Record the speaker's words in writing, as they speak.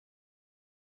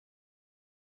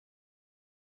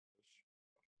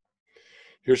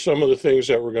here's some of the things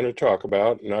that we're going to talk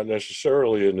about, not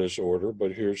necessarily in this order,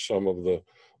 but here's some of the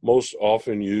most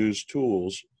often used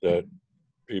tools that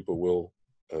people will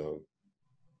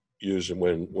use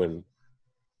when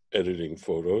editing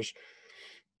photos.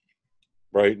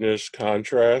 Brightness,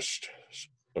 contrast.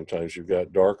 Sometimes you've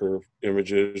got darker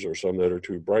images or some that are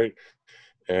too bright.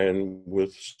 And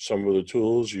with some of the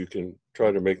tools, you can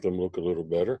try to make them look a little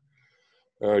better.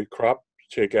 Crop,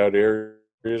 take out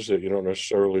areas that you don't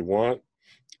necessarily want.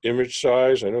 Image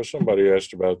size, I know somebody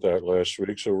asked about that last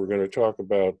week, so we're going to talk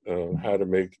about how to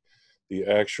make the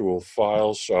actual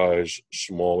file size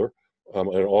smaller, and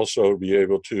also be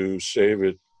able to save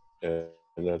it, and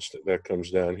that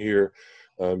comes down here.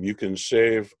 You can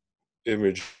save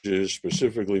images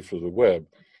specifically for the web,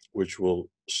 which will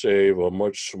save a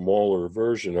much smaller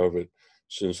version of it,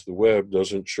 since the web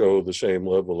doesn't show the same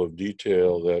level of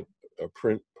detail that a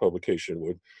print publication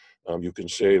would. You can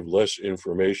save less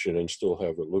information and still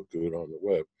have it look good on the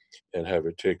web and have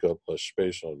it take up less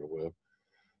space on the web.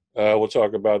 We'll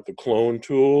talk about the clone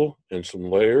tool and some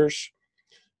layers.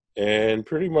 And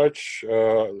pretty much,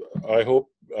 I hope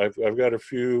I've got a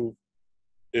few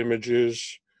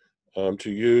images to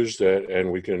use that,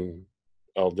 and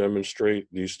I'll demonstrate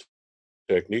these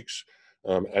techniques.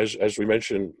 As we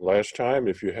mentioned last time,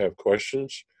 if you have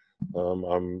questions,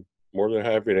 I'm more than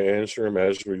happy to answer them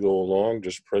as we go along.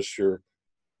 Just press your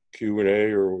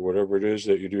Q&A or whatever it is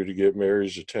that you do to get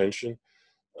Mary's attention,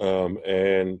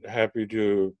 and happy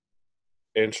to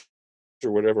answer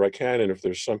whatever I can. And if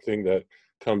there's something that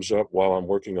comes up while I'm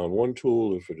working on one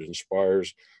tool, if it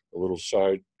inspires a little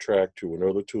side track to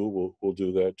another tool, we'll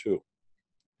do that too.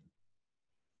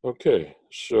 Okay,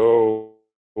 so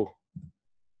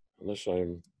unless I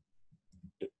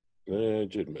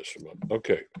did mess them up.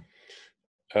 Okay,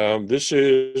 this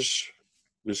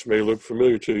may look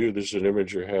familiar to you. This is an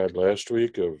image I had last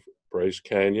week of Bryce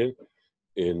Canyon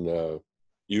in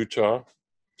Utah,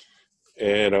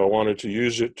 and I wanted to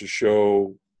use it to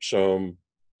show some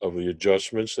of the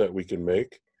adjustments that we can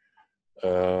make.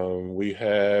 We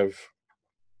have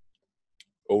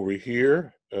over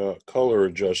here color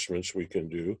adjustments we can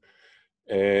do,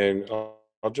 and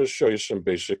I'll just show you some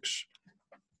basics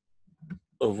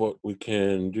of what we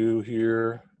can do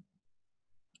here.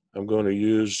 I'm going to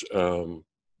use an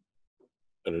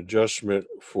adjustment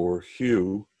for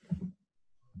hue.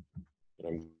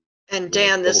 And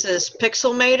Dan, this is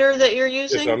Pixelmator that you're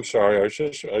using? Yes, I'm sorry.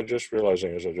 I just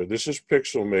realizing as I do. This is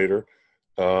Pixelmator.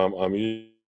 I'm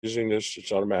using this.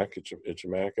 It's on a Mac. It's a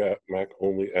Mac app, Mac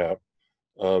only app.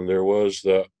 There was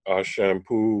the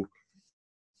Shampoo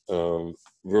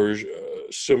version,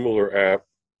 similar app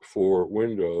for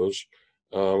Windows.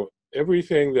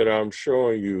 Everything that I'm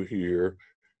showing you here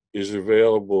is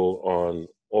available on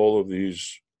all of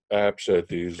these apps at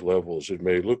these levels. It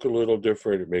may look a little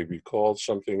different. It may be called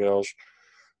something else.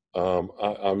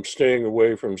 I'm staying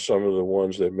away from some of the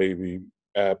ones that may be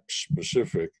app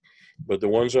specific, but the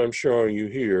ones I'm showing you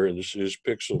here, and this is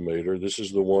Pixelmator, this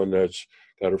is the one that's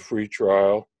got a free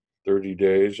trial, 30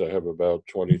 days. I have about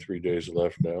 23 days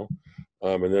left now.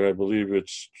 And then I believe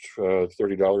it's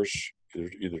 $30,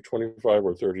 either $25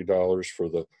 or $30 for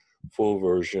the full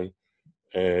version.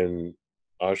 And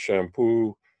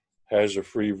Shampoo has a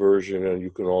free version, and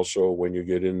you can also, when you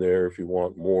get in there, if you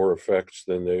want more effects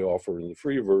than they offer in the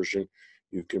free version,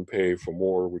 you can pay for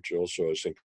more, which also I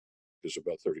think is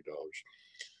about $30.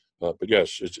 But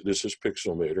yes, this is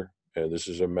Pixelmator, and this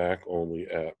is a Mac-only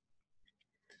app.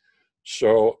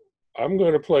 So I'm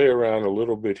going to play around a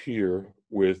little bit here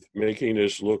with making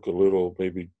this look a little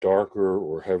maybe darker,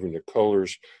 or having the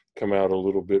colors come out a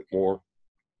little bit more.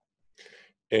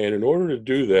 And in order to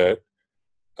do that,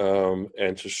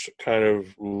 and to kind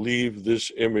of leave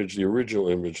this image, the original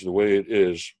image, the way it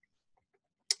is,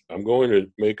 I'm going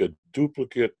to make a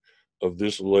duplicate of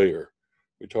this layer.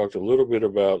 We talked a little bit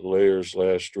about layers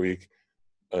last week,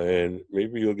 and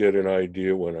maybe you'll get an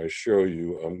idea when I show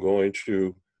you. I'm going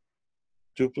to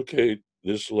duplicate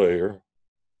this layer,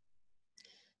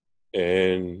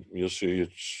 and you'll see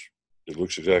it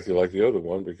looks exactly like the other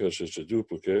one because it's a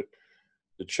duplicate.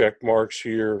 The check marks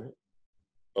here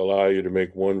allow you to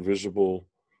make one visible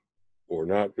or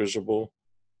not visible.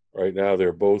 Right now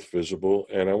they're both visible,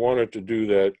 and I wanted to do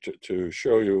that to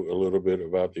show you a little bit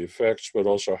about the effects, but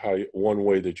also one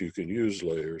way that you can use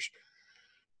layers.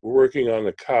 We're working on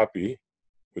the copy,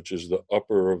 which is the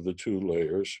upper of the two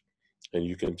layers, and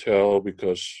you can tell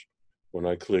because when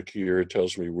I click here, it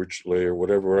tells me which layer,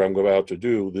 whatever I'm about to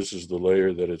do, this is the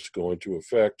layer that it's going to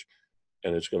affect,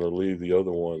 and it's going to leave the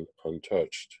other one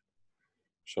untouched.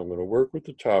 So I'm going to work with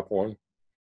the top one.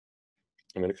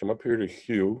 I'm going to come up here to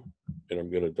hue, and I'm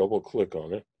going to double click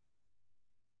on it.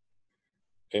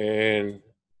 And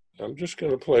I'm just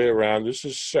going to play around. This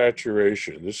is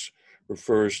saturation. This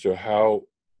refers to how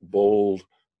bold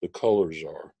the colors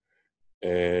are.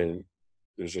 And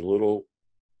there's a little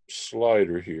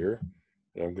slider here,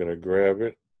 and I'm going to grab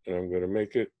it and I'm going to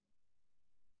make it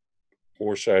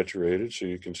more saturated, so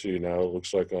you can see now it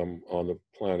looks like I'm on the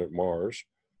planet Mars.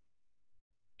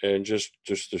 And just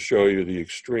to show you the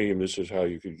extreme, this is how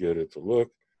you could get it to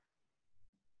look.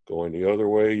 Going the other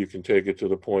way, you can take it to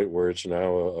the point where it's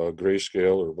now a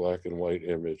grayscale or black and white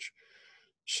image.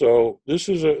 So this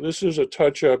is a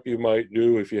touch up you might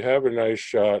do if you have a nice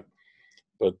shot,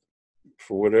 but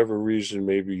for whatever reason,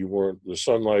 maybe the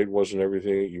sunlight wasn't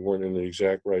everything, you weren't in the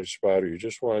exact right spot, or you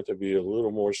just want it to be a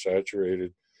little more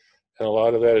saturated. And a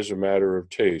lot of that is a matter of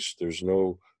taste. There's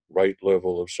no right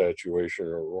level of saturation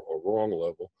or wrong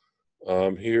level.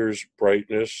 Here's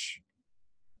brightness,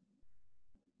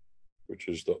 which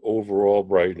is the overall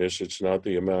brightness. It's not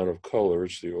the amount of color,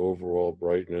 it's the overall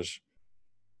brightness.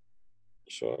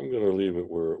 So I'm going to leave it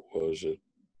where it was at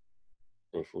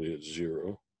roughly at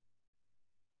 0.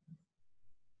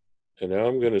 And now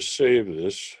I'm going to save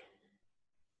this.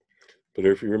 But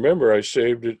if you remember, I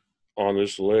saved it on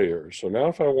this layer. So now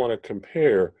if I want to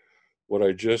compare what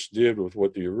I just did with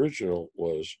what the original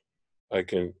was, I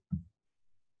can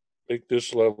make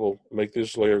this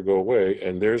layer go away,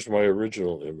 and there's my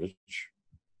original image.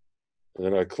 And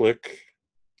then I click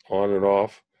on and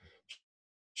off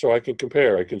so I can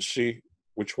compare. I can see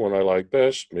which one I like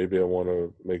best. Maybe I want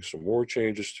to make some more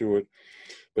changes to it.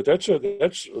 But that's at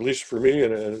least for me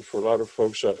and for a lot of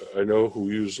folks I know who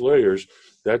use layers,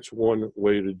 that's one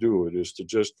way to do it, is to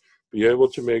just be able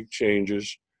to make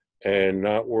changes and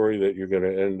not worry that you're going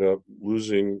to end up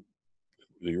losing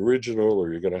the original,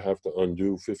 or you're going to have to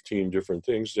undo 15 different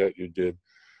things that you did.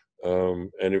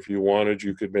 And if you wanted,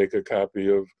 you could make a copy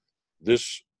of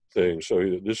this thing,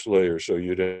 so this layer, so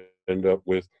you'd end up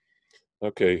with,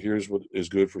 okay, here's what is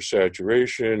good for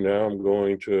saturation. Now I'm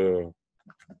going to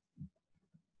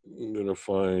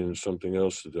find something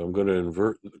else to do. I'm going to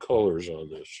invert the colors on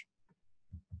this.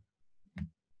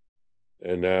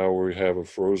 And now we have a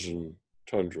frozen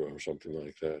tundra or something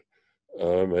like that.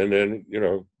 And then,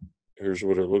 here's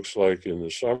what it looks like in the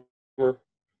summer,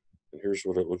 and here's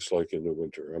what it looks like in the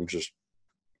winter. I'm just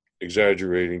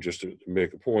exaggerating just to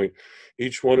make a point.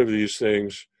 Each one of these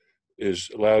things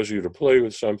allows you to play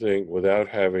with something without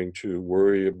having to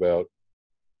worry about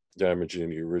damaging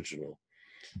the original.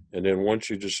 And then once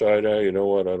you decide, you know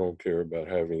what, I don't care about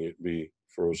having it be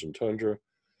frozen tundra,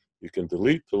 you can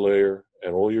delete the layer,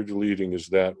 and all you're deleting is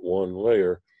that one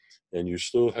layer, and you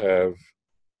still have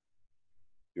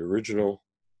the original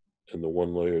and the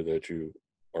one layer that you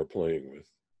are playing with.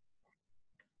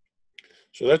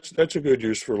 So that's a good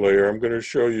use for layer. I'm going to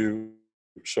show you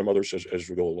some others as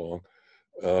we go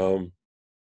along.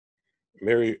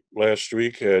 Mary last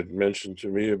week had mentioned to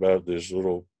me about this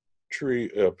little tree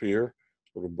up here,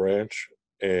 little branch,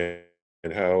 and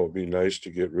how it would be nice to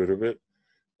get rid of it.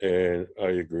 And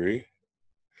I agree.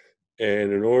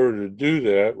 And in order to do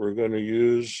that, we're going to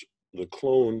use the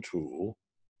clone tool,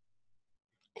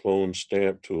 clone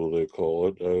stamp tool, they call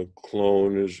it.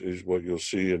 Clone is what you'll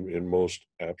see in most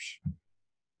apps.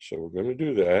 So we're going to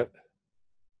do that.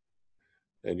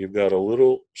 And you've got a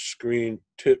little screen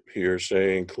tip here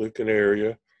saying click an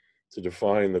area to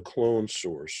define the clone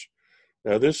source.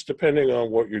 Now this, depending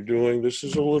on what you're doing, this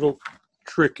is a little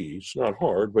tricky. It's not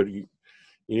hard, but you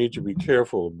need to be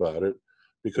careful about it,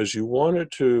 because you want it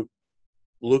to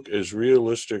look as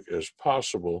realistic as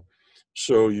possible.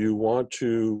 So you want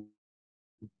to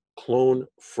clone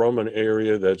from an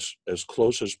area that's as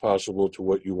close as possible to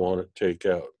what you want to take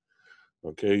out.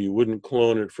 Okay, you wouldn't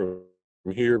clone it from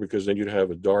here, because then you'd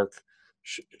have a dark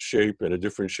shape and a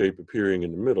different shape appearing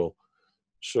in the middle.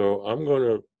 So I'm going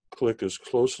to click as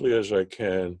closely as I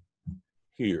can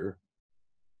here.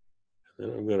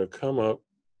 And I'm going to come up,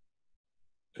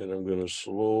 and I'm going to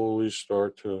slowly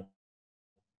start to,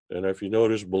 and if you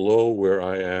notice below where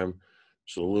I am,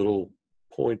 it's a little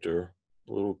pointer,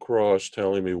 a little cross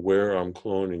telling me where I'm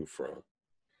cloning from.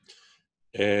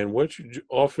 And what you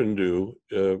often do,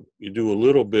 you do a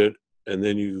little bit, and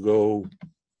then you go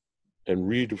and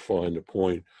redefine the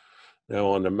point. Now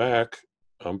on the Mac,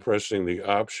 I'm pressing the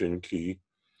Option key.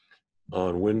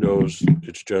 On Windows,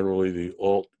 it's generally the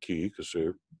Alt key, because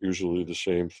they're usually the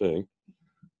same thing.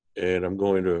 And I'm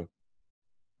going to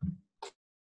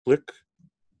click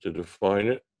to define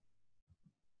it.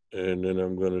 And then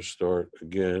I'm going to start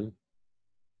again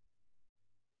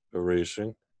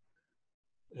erasing.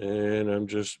 And I'm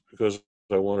just, because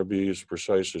I want to be as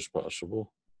precise as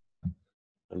possible,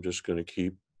 I'm just going to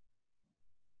keep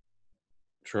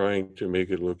trying to make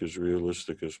it look as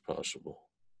realistic as possible.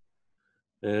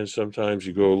 And sometimes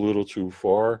you go a little too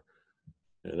far,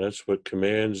 and that's what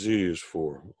Command Z is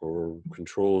for, or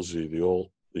Control Z,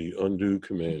 the undo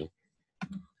command.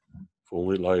 If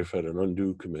only life had an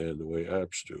undo command the way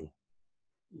apps do.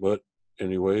 But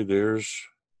anyway,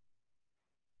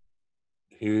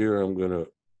 here I'm going to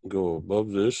go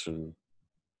above this and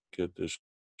get this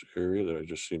area that I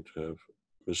just seem to have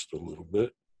missed a little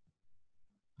bit.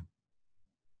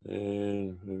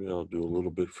 And maybe I'll do a little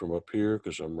bit from up here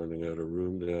because I'm running out of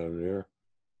room down there.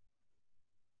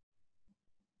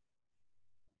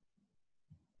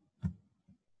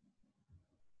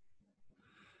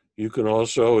 You can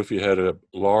also, if you had a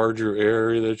larger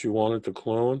area that you wanted to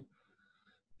clone,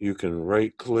 you can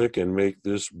right click and make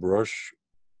this brush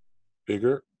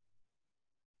bigger.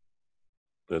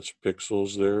 That's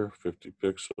pixels there, 50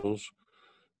 pixels.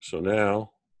 So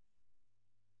now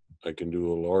I can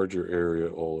do a larger area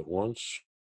all at once.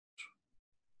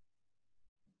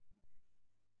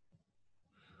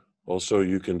 Also,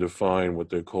 you can define what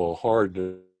they call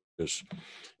hardness. It's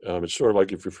sort of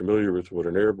like, if you're familiar with what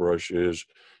an airbrush is,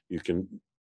 you can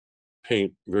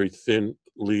paint very thin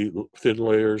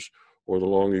layers, or the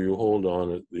longer you hold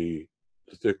on it, the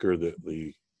thicker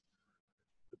the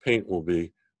paint will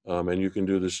be. And you can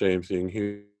do the same thing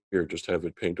here, just have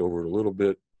it paint over it a little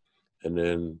bit and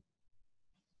then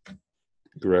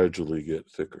gradually get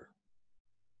thicker.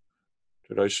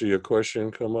 Did I see a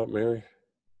question come up, Mary?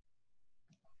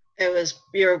 It was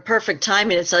your perfect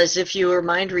timing. It's as if you were a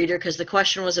mind reader, because the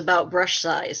question was about brush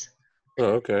size.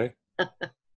 Oh, okay.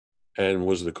 And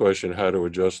was the question how to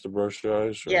adjust the brush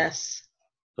size? Or? Yes.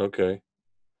 Okay,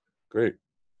 great.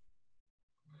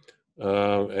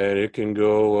 And it can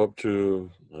go up to,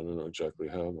 I don't know exactly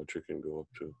how much it can go up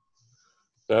to,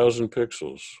 1,000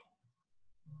 pixels.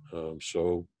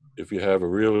 So if you have a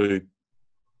really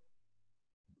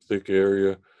thick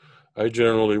area, I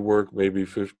generally work maybe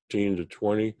 15 to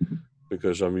 20,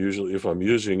 because if I'm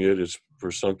using it, it's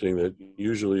for something that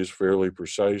usually is fairly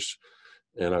precise,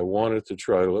 and I wanted to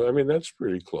try to, I mean, that's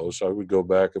pretty close. I would go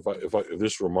back, if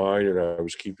this were mine and I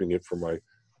was keeping it for my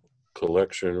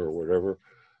collection or whatever,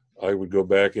 I would go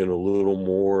back in a little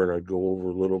more and I'd go over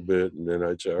a little bit, and then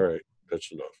I'd say, all right,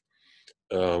 that's enough.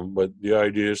 But the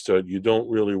idea is that you don't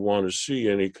really want to see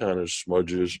any kind of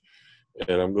smudges,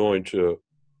 and I'm going to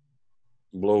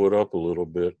blow it up a little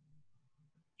bit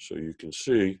so you can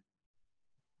see.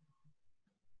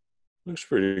 Looks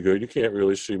pretty good. You can't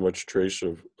really see much trace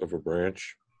of a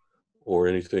branch or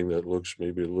anything that looks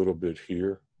maybe a little bit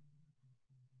here.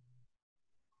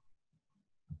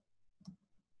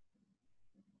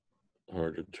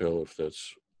 Hard to tell if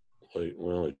that's light.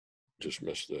 Well, I just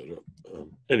messed that up.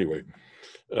 Anyway,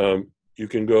 you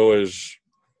can go as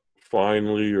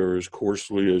finely or as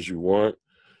coarsely as you want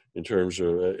in terms of,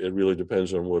 it really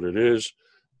depends on what it is.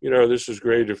 You know, this is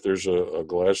great if there's a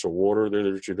glass of water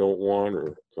there that you don't want,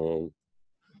 or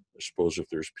I suppose if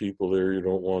there's people there you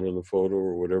don't want in the photo,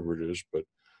 or whatever it is. But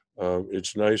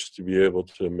it's nice to be able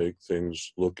to make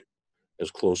things look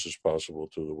as close as possible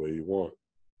to the way you want.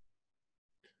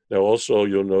 Now, also,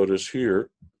 you'll notice here,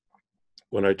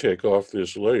 when I take off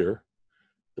this layer,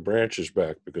 the branch is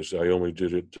back because I only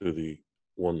did it to the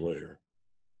one layer.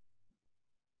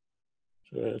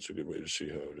 So that's a good way to see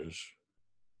how it is.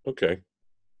 Okay.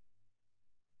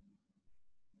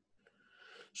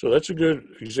 So that's a good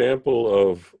example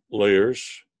of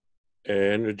layers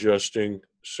and adjusting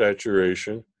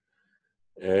saturation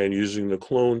and using the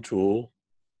clone tool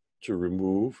to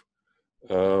remove.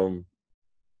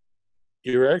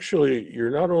 You're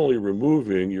not only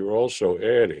removing, you're also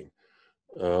adding,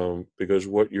 because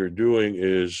what you're doing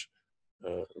is,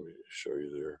 let me show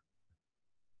you there.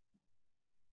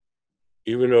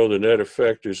 Even though the net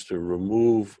effect is to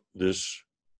remove this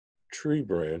tree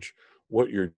branch, what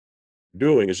you're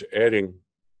doing is adding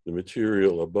the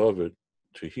material above it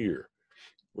to here,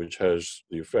 which has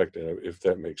the effect, if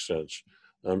that makes sense.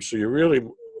 So you really,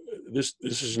 this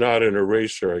is not an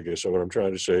eraser, I guess. So what I'm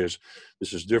trying to say is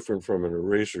this is different from an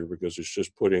eraser because it's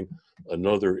just putting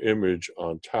another image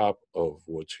on top of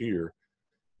what's here,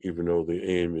 even though the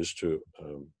aim is to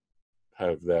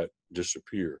have that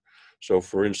disappear. So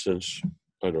for instance,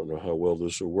 I don't know how well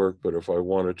this will work, but if I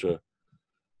wanted to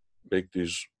make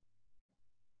these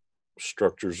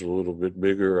structures a little bit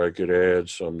bigger, I could add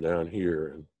some down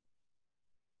here.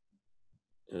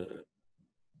 And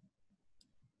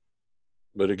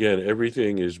but again,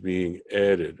 everything is being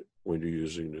added when you're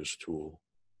using this tool.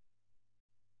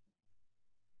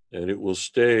 And it will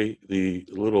stay, the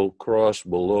little cross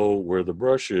below where the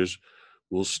brush is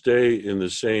will stay in the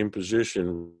same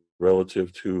position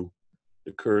relative to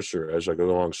the cursor as I go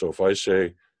along. So if I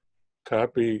say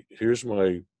copy, here's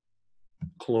my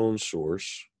clone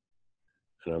source,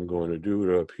 and I'm going to do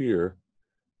it up here,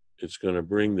 it's going to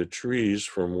bring the trees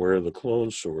from where the clone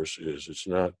source is. It's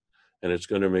not, and it's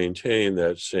going to maintain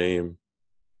that same.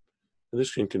 And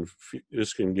this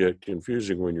can get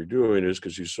confusing when you're doing this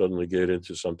because you suddenly get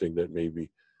into something that maybe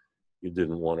you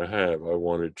didn't want to have. I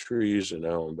wanted trees, and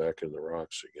now I'm back in the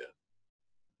rocks again.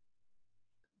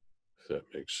 If that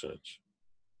makes sense.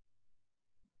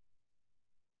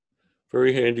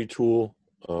 Very handy tool.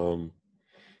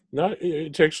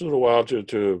 It takes a little while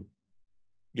to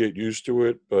get used to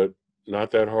it, but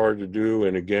not that hard to do.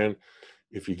 And again,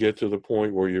 if you get to the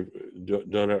point where you've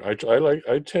done it,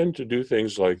 I tend to do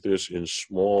things like this in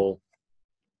small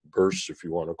bursts, if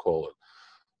you want to call it.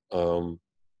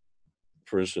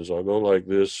 For instance, I'll go like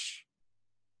this,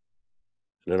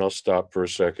 and then I'll stop for a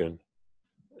second,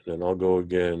 and then I'll go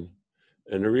again.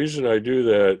 And the reason I do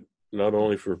that, not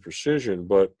only for precision,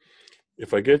 but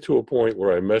if I get to a point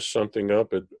where I mess something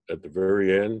up at the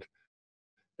very end,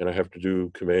 and I have to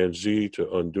do Command Z to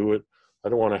undo it, I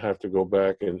don't want to have to go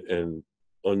back and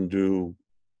undo,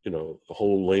 the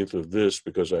whole length of this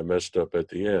because I messed up at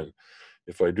the end.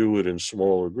 If I do it in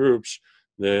smaller groups,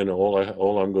 then all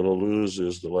I'm going to lose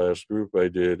is the last group I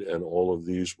did, and all of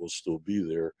these will still be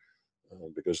there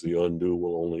because the undo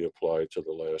will only apply to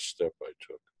the last step I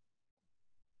took.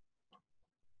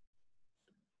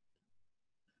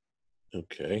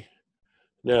 Okay.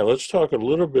 Now let's talk a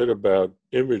little bit about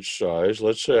image size.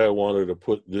 Let's say I wanted to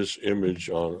put this image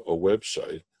on a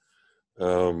website.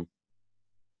 I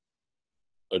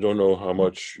don't know how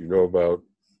much you know about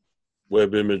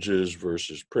web images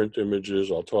versus print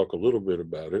images. I'll talk a little bit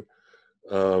about it.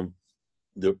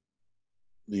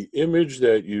 The image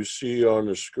that you see on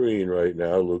the screen right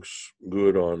now looks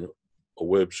good on a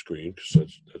web screen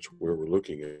because that's where we're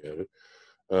looking at it.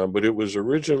 But it was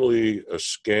originally a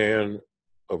scan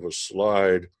of a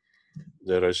slide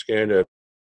that I scanned at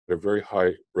a very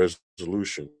high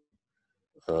resolution.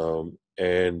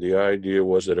 And the idea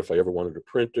was that if I ever wanted to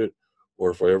print it, or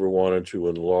if I ever wanted to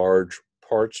enlarge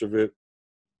parts of it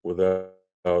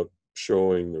without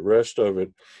showing the rest of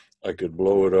it, I could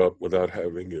blow it up without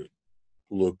having it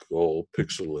look all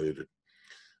pixelated.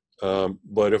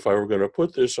 But if I were going to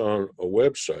put this on a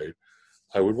website,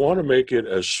 I would want to make it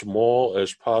as small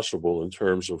as possible in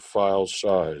terms of file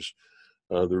size.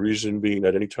 The reason being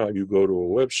that anytime you go to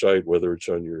a website, whether it's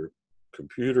on your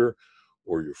computer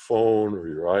or your phone or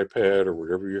your iPad or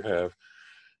whatever you have,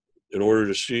 in order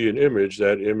to see an image,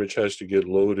 that image has to get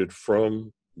loaded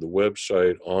from the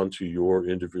website onto your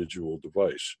individual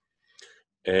device.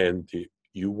 And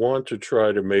you want to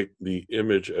try to make the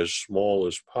image as small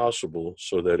as possible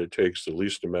so that it takes the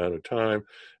least amount of time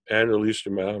and the least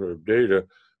amount of data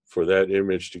for that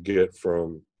image to get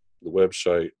from the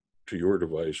website to your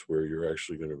device where you're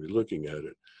actually going to be looking at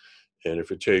it. And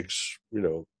if it takes,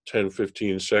 10,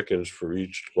 15 seconds for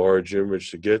each large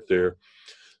image to get there,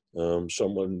 a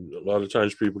lot of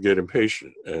times people get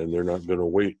impatient and they're not going to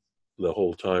wait the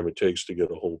whole time it takes to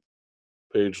get a whole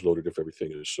page loaded if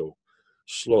everything is so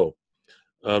slow.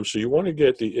 So you want to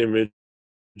get the image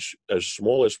as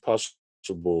small as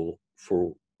possible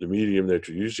for the medium that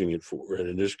you're using it for. And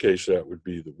in this case, that would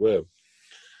be the web.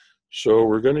 So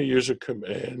we're going to use a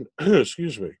command,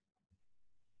 excuse me,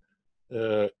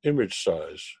 image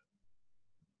size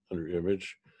under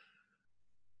image.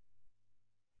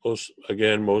 Most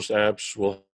apps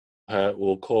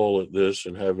will call it this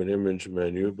and have an image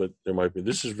menu, but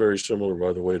this is very similar,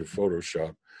 by the way, to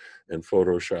Photoshop and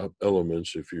Photoshop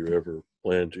Elements if you ever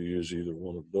plan to use either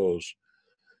one of those.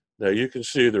 Now you can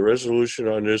see the resolution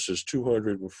on this is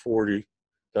 240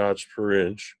 dots per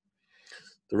inch.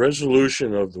 The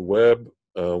resolution of the web,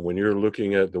 when you're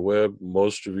looking at the web,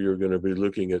 most of you are going to be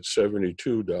looking at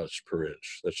 72 dots per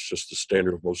inch. That's just the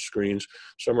standard of most screens.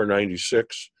 Some are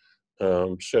 96.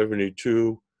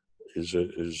 72 is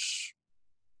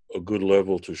a good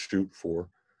level to shoot for.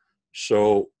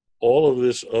 So all of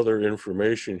this other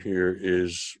information here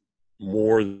is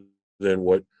more than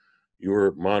what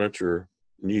your monitor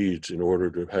needs in order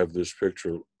to have this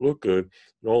picture look good.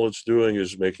 And all it's doing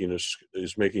is making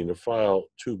the file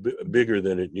bigger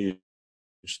than it needs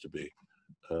to be.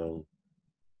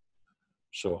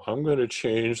 So I'm going to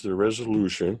change the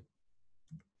resolution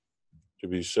to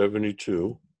be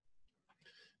 72.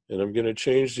 And I'm going to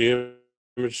change the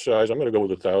image size. I'm going to go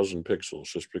with 1,000 pixels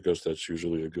just because that's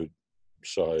usually a good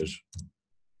size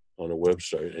on a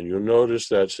website. And you'll notice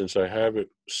that since I have it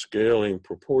scaling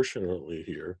proportionately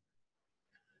here,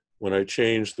 When I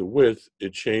change the width,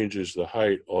 it changes the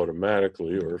height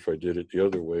automatically, or if I did it the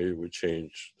other way, it would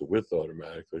change the width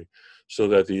automatically, so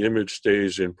that the image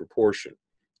stays in proportion,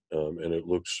 and it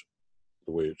looks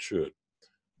the way it should.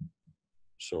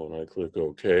 So when I click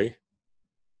OK,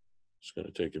 it's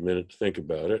going to take a minute to think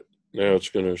about it. Now it's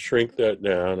going to shrink that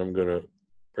down. I'm going to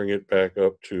bring it back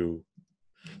up to,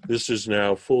 this is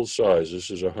now full size. This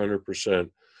is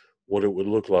 100% what it would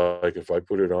look like if I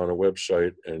put it on a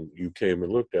website and you came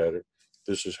and looked at it.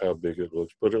 This is how big it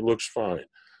looks, but it looks fine.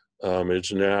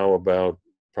 It's now about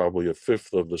probably a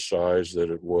fifth of the size that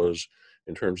it was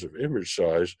in terms of image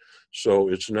size. So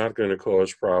it's not going to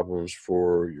cause problems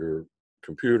for your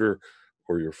computer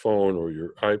or your phone or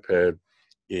your iPad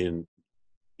in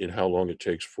how long it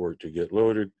takes for it to get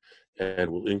loaded, and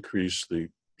will increase the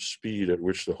speed at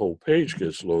which the whole page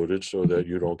gets loaded so that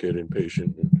you don't get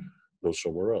impatient and go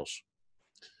somewhere else.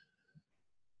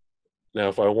 Now,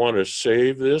 if I want to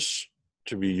save this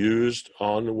to be used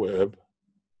on the web,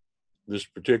 this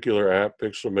particular app,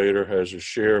 Pixelmator, has a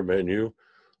share menu.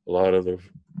 A lot of the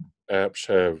apps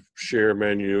have share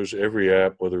menus. Every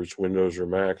app, whether it's Windows or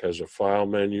Mac, has a file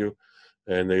menu,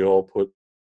 and they all put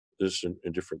this in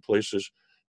different places.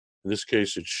 In this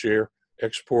case, it's share,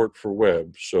 export for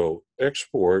web. So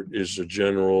export is a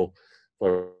general,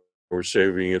 we're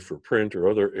saving it for print or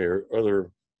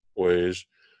other ways.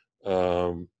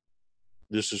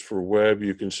 This is for web.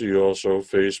 You can see also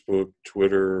Facebook,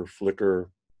 Twitter, Flickr.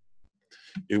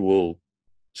 It will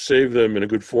save them in a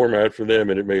good format for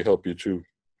them, and it may help you to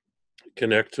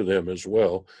connect to them as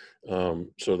well.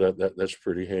 So that's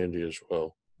pretty handy as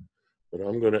well. But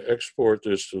I'm going to export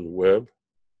this to the web.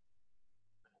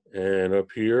 And up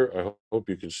here, I hope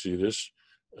you can see this.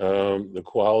 The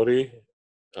quality,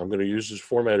 I'm going to use this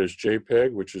format as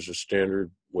JPEG, which is a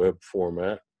standard web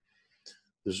format.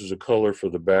 This is a color for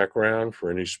the background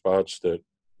for any spots that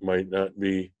might not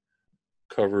be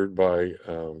covered by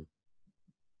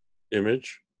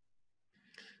image.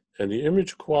 And the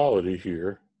image quality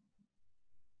here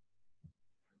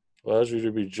allows you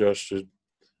to be adjusted.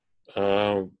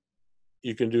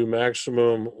 You can do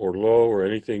maximum or low or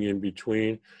anything in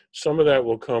between. Some of that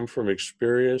will come from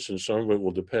experience, and some of it will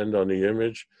depend on the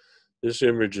image. This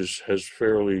image has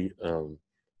fairly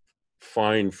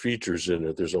fine features in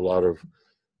it. There's a lot of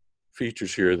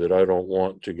features here that I don't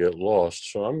want to get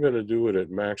lost, so I'm going to do it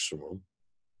at maximum.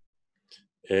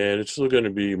 And it's still going to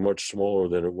be much smaller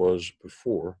than it was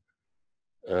before.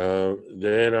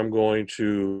 Then I'm going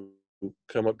to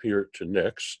come up here to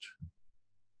next.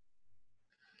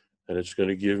 And it's going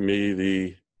to give me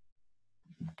the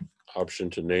option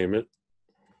to name it.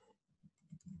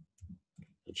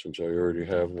 And since I already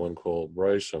have one called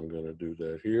Bryce, I'm going to do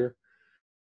that here.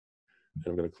 And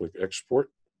I'm going to click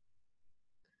export.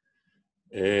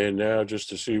 And now just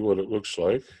to see what it looks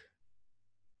like,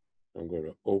 I'm going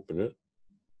to open it.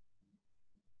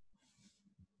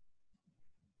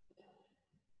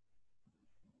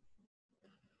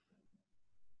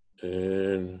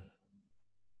 And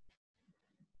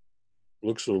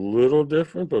looks a little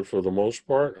different, but for the most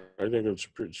part, I think it's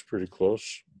pretty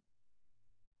close.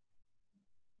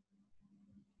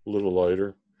 A little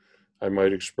lighter. I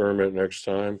might experiment next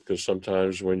time, because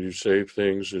sometimes when you save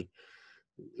things, it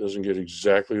doesn't get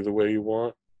exactly the way you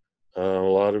want. A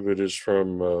lot of it is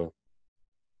from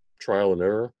trial and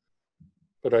error,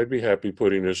 but I'd be happy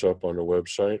putting this up on the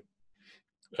website.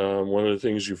 One of the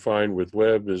things you find with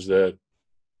web is that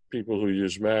people who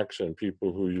use Macs and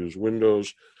people who use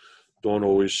Windows don't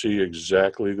always see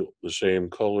exactly the same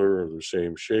color or the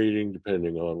same shading,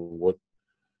 depending on what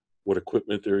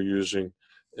equipment they're using.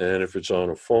 And if it's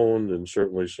on a phone, then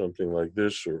certainly something like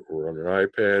this or on an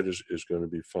iPad is going to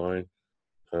be fine.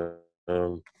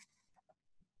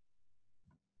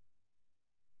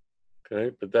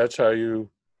 Okay, but that's how you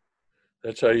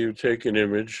take an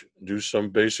image, do some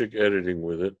basic editing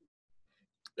with it,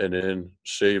 and then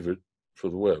save it for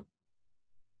the web.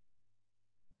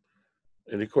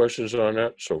 Any questions on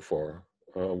that so far?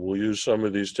 We'll use some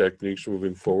of these techniques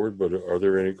moving forward, but are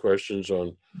there any questions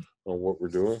on what we're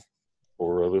doing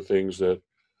or other things that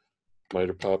might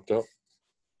have popped up?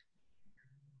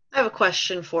 I have a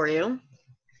question for you.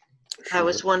 Sure. I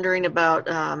was wondering about,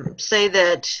 say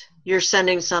that you're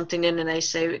sending something in and they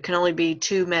say it can only be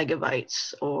 2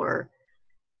 megabytes or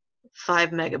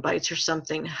 5 megabytes or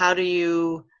something. How do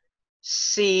you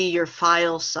see your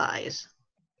file size?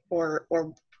 Or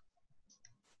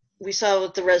we saw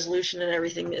with the resolution and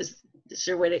everything, is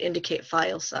there a way to indicate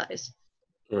file size?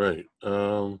 Right.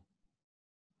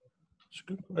 It's a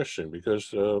good question,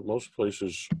 because most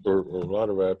places or a lot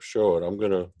of apps show it. I'm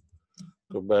going to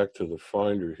go back to the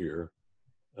Finder here.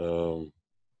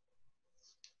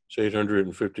 It's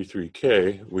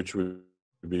 853K, which would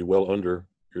be well under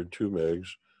your 2 megs.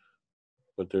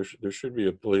 But there should be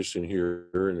a place in here,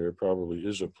 and there probably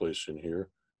is a place in here.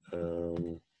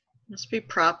 Must be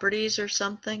properties or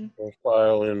something.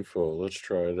 File info. Let's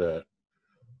try that.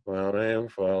 File name,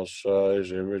 file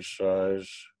size, image size.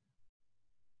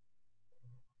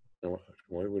 Now,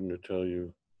 why wouldn't it tell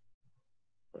you?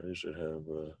 Why does it have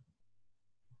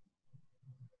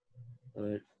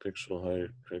height,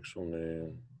 pixel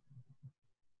name?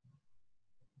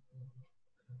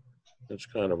 It's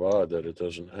kind of odd that it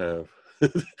doesn't have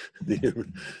the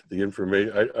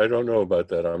information. I don't know about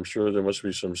that. I'm sure there must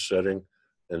be some setting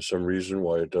and some reason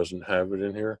why it doesn't have it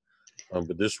in here.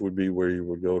 But this would be where you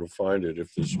would go to find it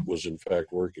if this was in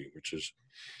fact working, which is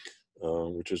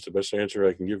the best answer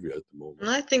I can give you at the moment. And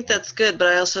I think that's good,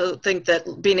 but I also think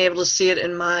that being able to see it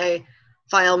in my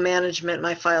file management,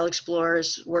 my file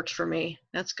explorers works for me.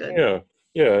 That's good. Yeah,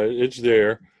 it's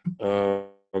there.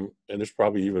 And there's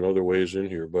probably even other ways in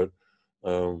here, but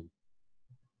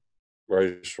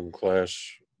Bryce from class,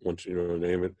 once you know,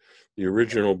 name it. The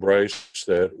original Bryce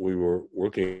that we were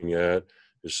looking at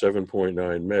is 7.9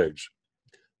 megs.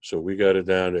 So we got it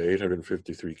down to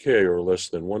 853K, or less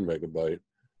than 1 megabyte,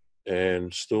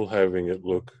 and still having it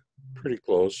look pretty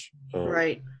close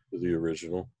right. to the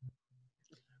original.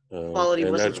 Quality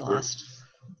wasn't lost.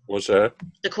 What's that?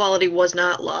 The quality was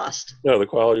not lost. No, the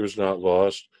quality was not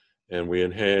lost, and we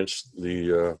enhanced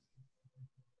the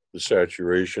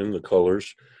saturation, the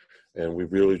colors, and we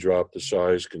really dropped the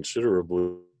size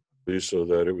considerably so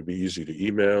that it would be easy to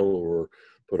email or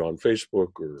put on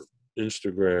Facebook or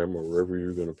Instagram or wherever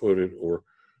you're going to put it, or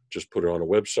just put it on a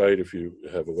website if you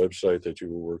have a website that you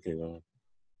were working on.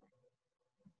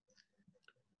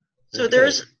 So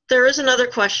okay. There is another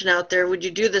question out there. Would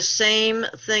you do the same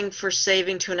thing for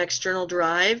saving to an external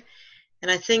drive?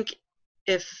 And I think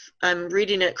if I'm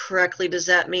reading it correctly, does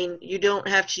that mean you don't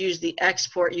have to use the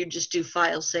export, you just do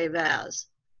file save as?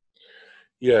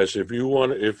 Yes, if you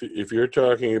want, if you're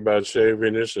talking about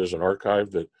saving this as an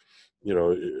archive that, you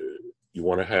know, you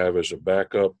want to have as a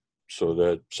backup so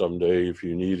that someday if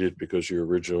you need it because your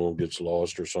original gets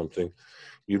lost or something,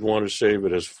 you'd want to save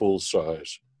it as full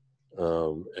size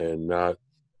and not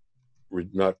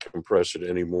compress it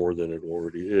any more than it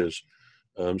already is,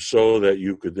 so that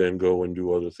you could then go and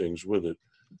do other things with it.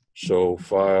 So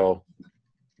file,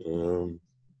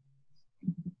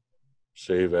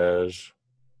 save as.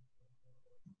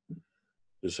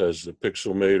 This has the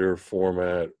Pixelmator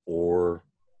format, or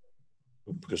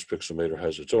because Pixelmator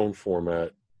has its own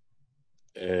format,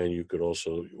 and you could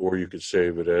also, or you could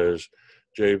save it as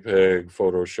JPEG,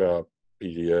 Photoshop,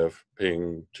 PDF,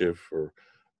 PNG, TIFF, or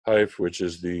HEIF, which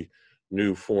is the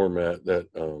new format that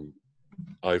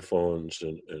iPhones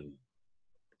and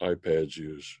iPads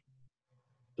use.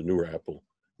 The newer Apple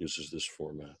uses this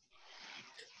format.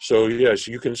 So yes,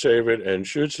 you can save it and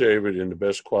should save it in the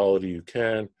best quality you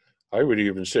can. I would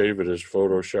even save it as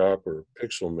Photoshop or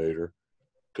Pixelmator,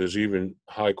 because even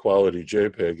high quality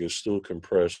JPEG is still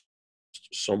compressed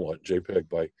somewhat. JPEG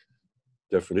by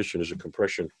definition is a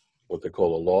compression, what they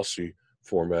call a lossy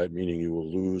format, meaning you will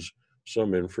lose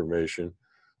some information.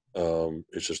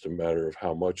 It's just a matter of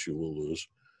how much you will lose.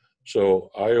 So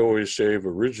I always save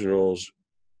originals.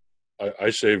 I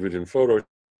save it in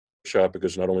Photoshop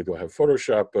because not only do I have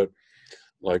Photoshop, but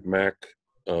like Mac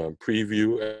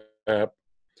Preview app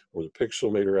or the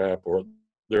Pixelmator app, or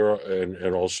there are,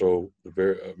 and also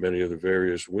many of the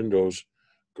various Windows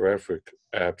graphic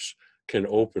apps can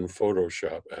open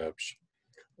Photoshop apps.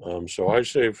 So I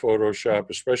save Photoshop,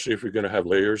 especially if you're going to have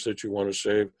layers that you want to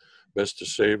save. Best to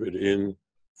save it in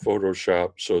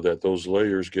Photoshop so that those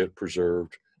layers get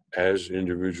preserved as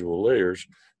individual layers,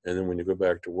 and then when you go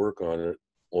back to work on it,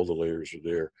 all the layers are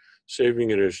there.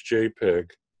 Saving it as JPEG,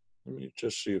 let me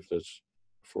just see if that's,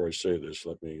 before I say this,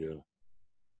 let me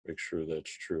make sure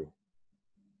that's true.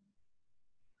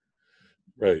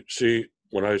 Right, see,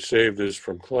 when I saved this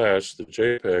from class, the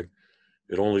JPEG,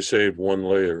 it only saved one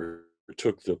layer. It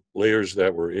took the layers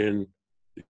that were in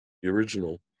the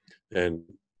original and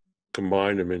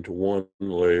combined them into one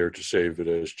layer to save it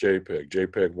as JPEG.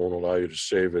 JPEG won't allow you to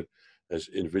save it as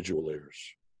individual layers.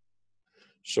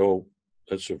 So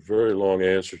that's a very long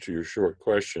answer to your short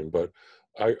question, but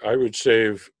I would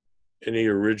save any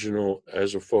original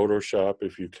as a Photoshop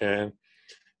if you can,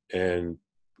 and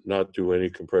not do any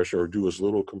compression, or do as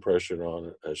little compression on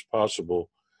it as possible,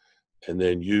 and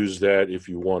then use that if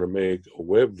you want to make a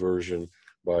web version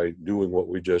by doing what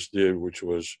we just did, which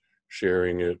was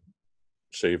sharing it,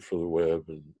 save for the web,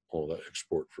 and all that,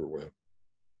 export for web.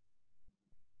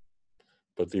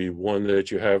 but the one that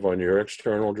you have on your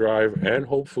external drive, and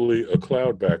hopefully a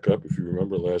cloud backup. If you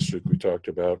remember last week, we talked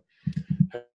about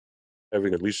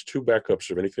having at least two backups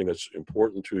of anything that's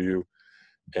important to you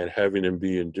and having them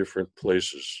be in different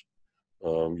places.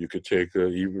 You could take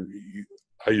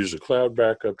I use a cloud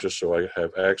backup just so I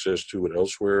have access to it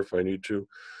elsewhere if I need to,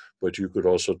 but you could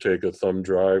also take a thumb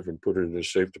drive and put it in a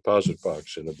safe deposit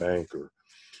box in a bank, or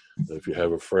if you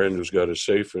have a friend who's got a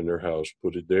safe in their house,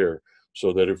 put it there,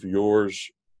 so that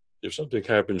if something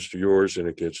happens to yours and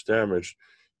it gets damaged,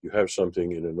 you have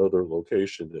something in another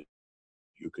location that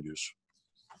you could use.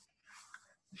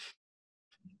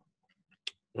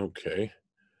 Okay.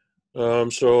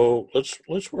 So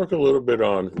let's work a little bit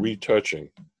on retouching.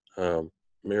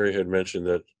 Mary had mentioned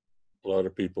that a lot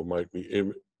of people might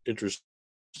be interested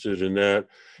in that.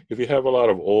 If you have a lot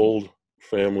of old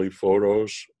family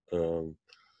photos,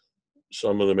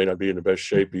 some of them may not be in the best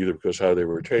shape either because how they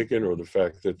were taken or the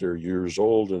fact that they're years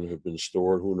old and have been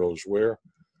stored who knows where.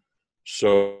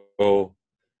 So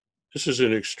this is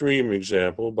an extreme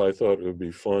example, but I thought it would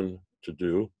be fun to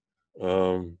do.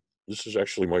 This is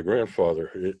actually my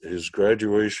grandfather, his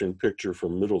graduation picture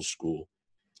from middle school.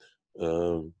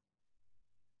 And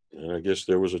I guess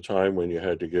there was a time when you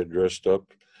had to get dressed up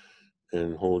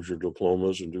and hold your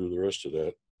diplomas and do the rest of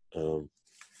that.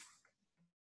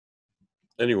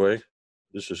 Anyway,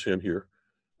 this is him here.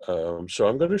 So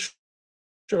I'm going to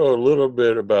show a little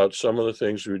bit about some of the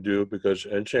things we do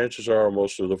and chances are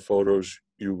most of the photos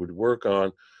you would work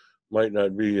on might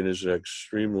not be in as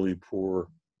extremely poor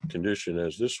condition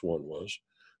as this one was,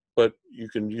 but you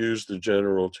can use the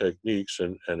general techniques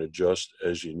and adjust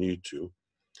as you need to.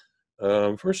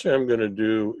 First thing I'm going to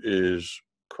do is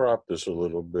crop this a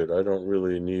little bit. I don't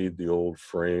really need the old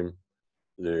frame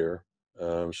there.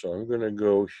 So I'm going to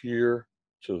go here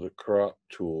to the crop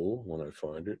tool when I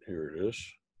find it. Here it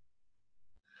is.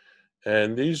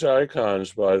 And these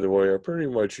icons, by the way, are pretty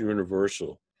much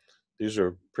universal. These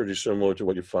are pretty similar to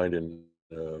what you find in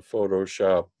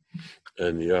Photoshop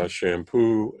and the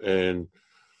shampoo, and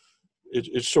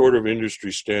it's sort of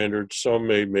industry standard. Some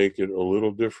may make it a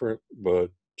little different,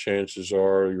 but chances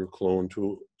are your clone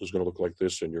tool is going to look like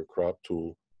this and your crop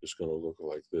tool is going to look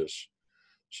like this.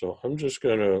 So I'm just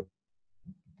going to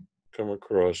come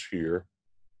across here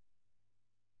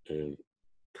and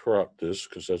crop this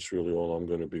because that's really all I'm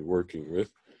going to be working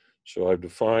with. So I've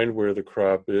defined where the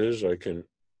crop is. I can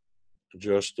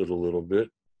adjust it a little bit,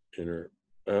 in or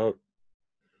out,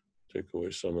 take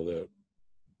away some of that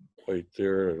white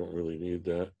there. I don't really need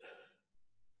that.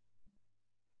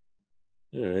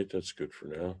 All right, that's good for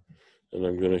now. And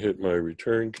I'm going to hit my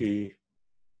return key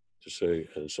to say,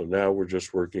 and so now we're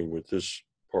just working with this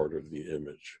part of the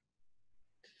image.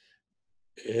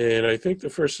 And I think the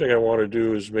first thing I want to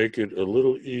do is make it a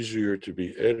little easier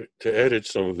to edit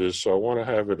some of this. So I want to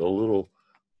have it a little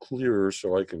clearer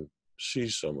so I can see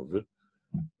some of it,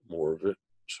 more of it.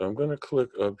 So I'm going to click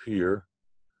up here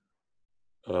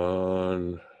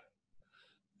on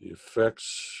the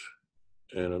effects,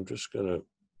 and I'm just going to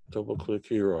double click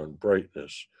here on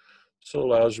brightness. This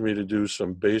allows me to do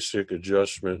some basic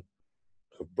adjustment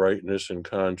of brightness and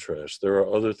contrast. There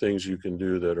are other things you can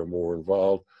do that are more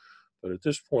involved, but at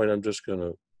this point, I'm just going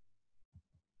to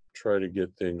try to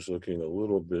get things looking a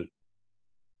little bit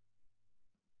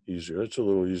easier. It's a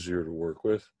little easier to work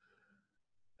with.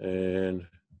 And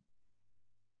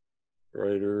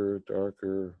brighter,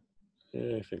 darker.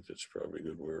 Yeah, I think that's probably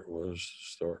good where it was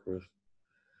to start with.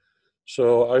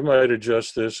 So I might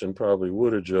adjust this and probably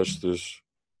would adjust this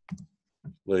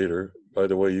later. By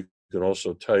the way, you can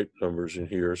also type numbers in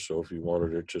here. So if you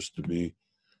wanted it just to be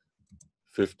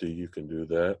 50, you can do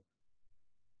that.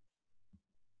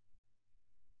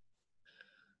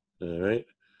 All right,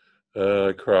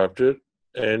 I cropped it.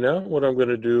 And now what I'm going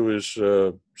to do is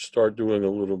start doing a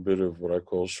little bit of what I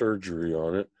call surgery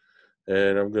on it.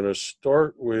 And I'm going to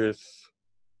start with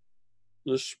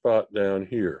this spot down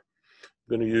here.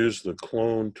 I'm going to use the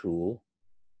clone tool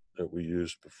that we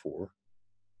used before.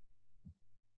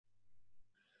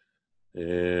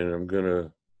 And I'm going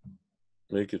to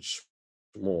make it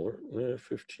smaller,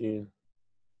 15.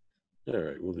 All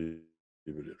right, we'll leave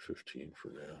it at 15 for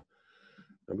now.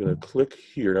 I'm going to click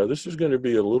here. Now this is going to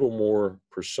be a little more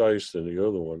precise than the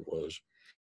other one was.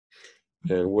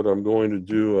 And what I'm going to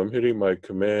do, I'm hitting my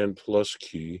Command plus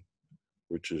key,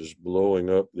 which is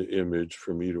blowing up the image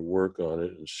for me to work on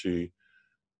it and see.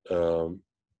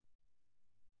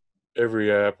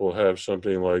 Every app will have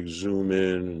something like zoom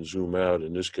in and zoom out.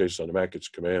 In this case, on the Mac, it's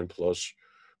Command plus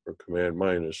or Command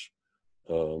minus.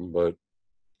 But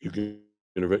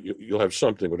you'll have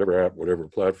something, whatever app, whatever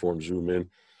platform, zoom in.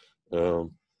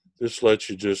 This lets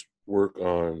you just work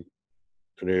on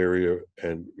an area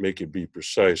and make it be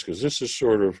precise, because this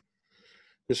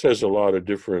has a lot of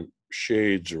different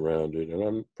shades around it, and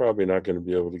I'm probably not going to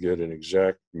be able to get an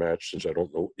exact match since I don't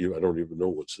even know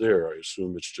what's there. I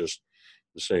assume it's just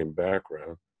the same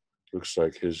background. Looks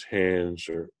like his hands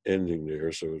are ending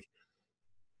there,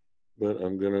 but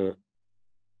I'm gonna,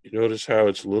 you notice how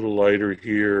it's a little lighter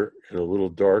here and a little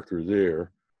darker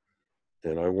there,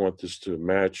 and I want this to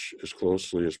match as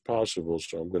closely as possible,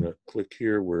 so I'm gonna click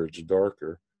here where it's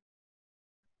darker,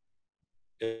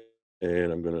 and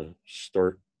I'm gonna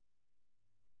start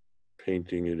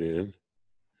painting it in.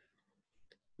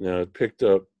 Now it picked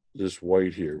up this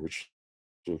white here, which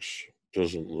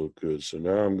doesn't look good. So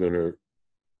now I'm going to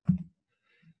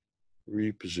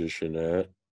reposition that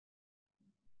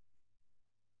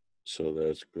so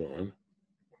that's gone.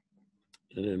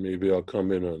 And then maybe I'll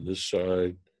come in on this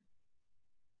side.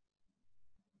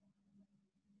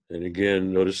 And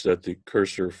again, notice that the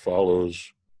cursor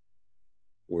follows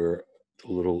where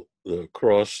the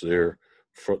cross there,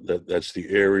 that's the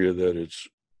area that it's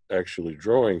actually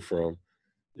drawing from,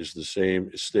 is the same,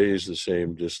 it stays the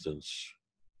same distance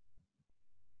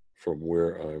from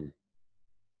where I'm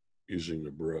using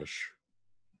the brush.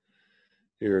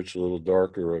 Here it's a little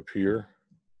darker up here.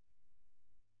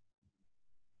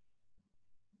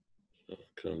 So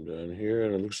come down here,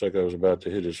 and it looks like I was about to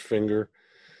hit his finger,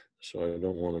 so I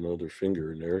don't want another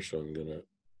finger in there, so I'm gonna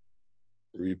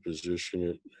reposition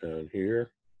it down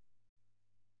here.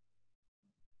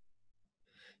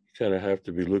 You kind of have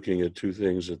to be looking at two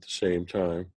things at the same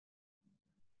time.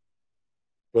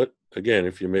 But again,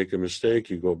 if you make a mistake,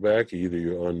 you go back, either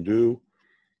you undo,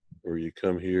 or you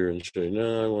come here and say,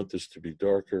 no, I want this to be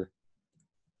darker.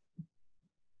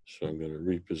 So I'm going to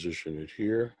reposition it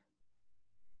here.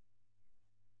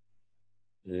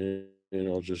 And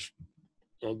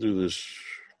I'll do this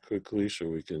quickly so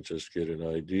we can just get an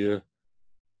idea.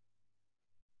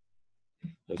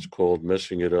 That's called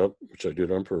messing it up, which I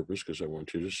did on purpose because I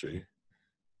want you to see.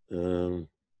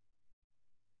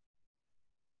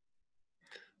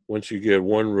 Once you get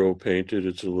one row painted,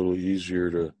 it's a little easier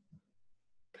to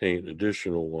paint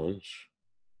additional ones.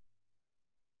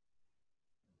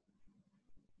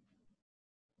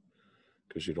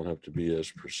 Because you don't have to be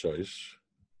as precise.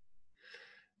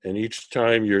 And each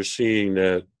time you're seeing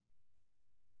that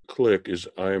click is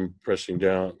I'm pressing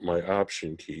down my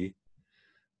Option key,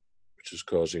 which is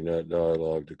causing that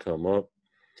dialog to come up.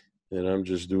 And I'm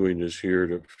just doing this here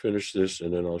to finish this,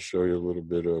 and then I'll show you a little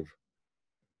bit of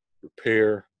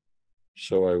repair.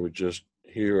 So I would just,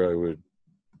 here I would,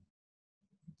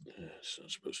 it's not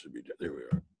supposed to be, there we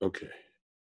are. Okay.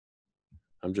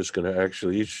 I'm just going to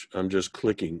actually, I'm just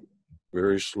clicking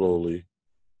very slowly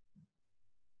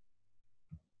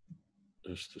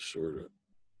just to sort of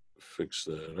fix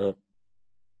that up.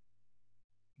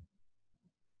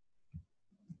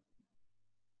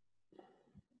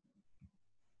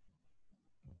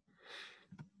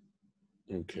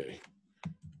 Okay.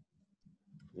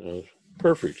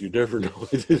 Perfect. You never know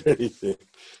I did anything.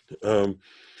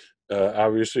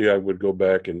 Obviously, I would go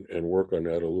back and work on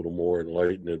that a little more and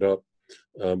lighten it up.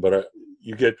 But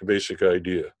you get the basic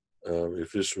idea.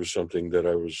 If this was something that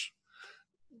I was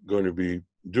going to be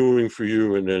doing for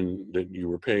you and then that you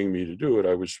were paying me to do it,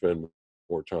 I would spend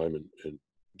more time and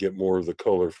get more of the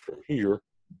color from here,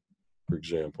 for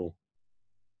example,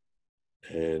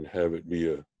 and have it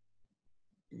be a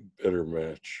better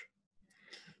match.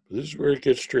 But this is where it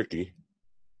gets tricky.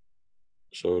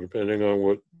 So depending on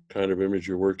what kind of image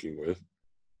you're working with,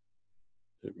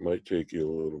 it might take you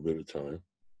a little bit of time.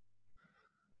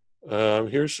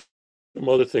 Here's some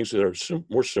other things that are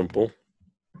more simple.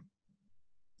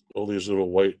 All these little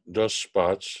white dust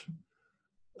spots.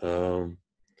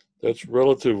 That's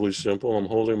relatively simple. I'm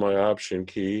holding my Option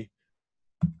key.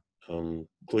 I'm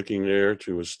clicking there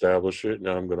to establish it.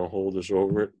 Now I'm going to hold this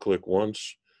over it, click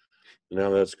once. Now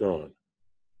that's gone.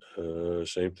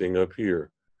 Same thing up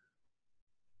here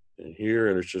and here,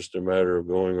 and it's just a matter of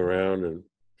going around and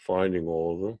finding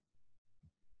all of them.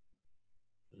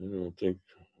 I don't think,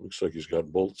 looks like he's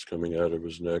got bolts coming out of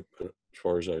his neck, but as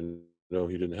far as I know,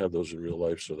 he didn't have those in real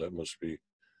life, so that must be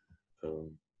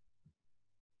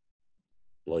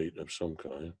light of some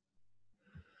kind.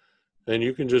 And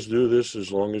you can just do this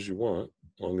as long as you want,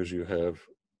 as long as you have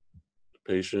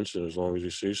patience and as long as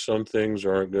you see. Some things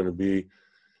aren't going to be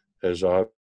as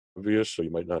obvious, so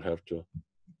you might not have to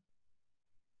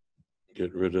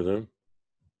get rid of them.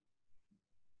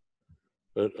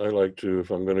 But I like to, if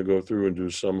I'm going to go through and do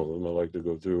some of them, I like to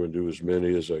go through and do as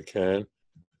many as I can.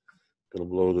 I'm going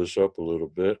to blow this up a little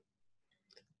bit.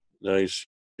 Now you see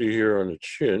here on the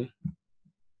chin,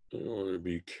 I want to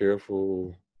be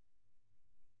careful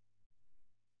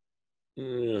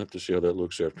I have to see how that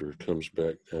looks after it comes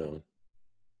back down.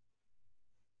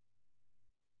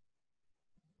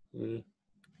 I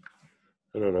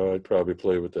don't know. I'd probably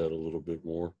play with that a little bit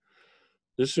more.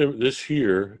 This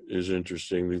here is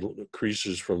interesting. The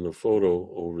creases from the photo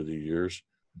over the years.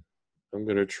 I'm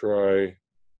going to try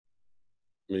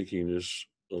making this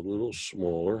a little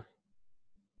smaller.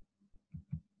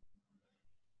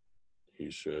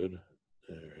 He said,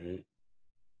 all right,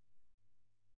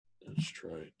 let's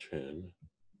try 10.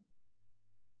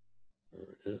 All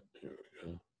right, yeah, here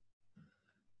we go.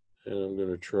 And I'm going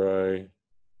to try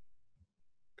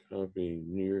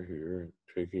copying near here,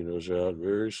 taking those out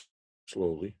very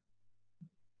slowly.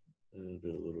 And do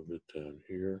a little bit down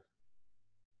here.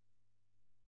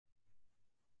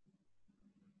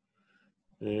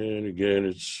 And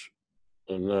again,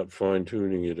 I'm not fine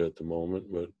tuning it at the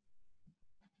moment, but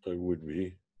I would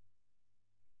be.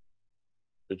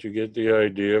 But you get the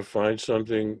idea. Find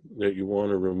something that you want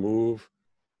to remove,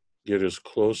 get as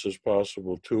close as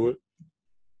possible to it,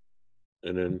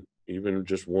 and then even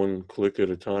just one click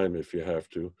at a time if you have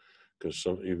to, because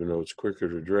even though it's quicker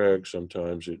to drag,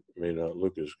 sometimes it may not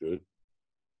look as good.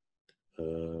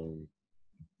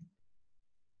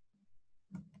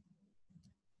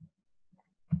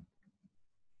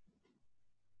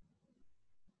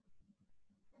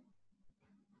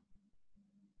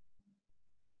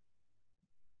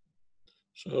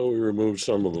 So we removed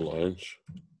some of the lines.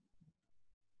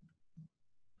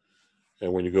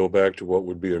 And when you go back to what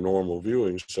would be a normal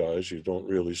viewing size, you don't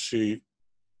really see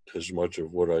as much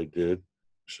of what I did,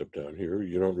 except down here.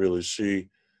 You don't really see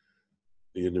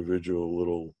the individual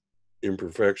little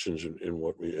imperfections in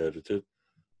what we edited.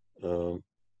 But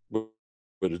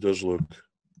it does look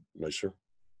nicer.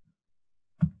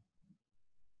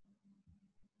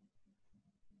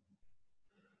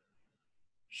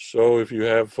 So if you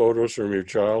have photos from your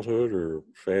childhood or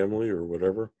family or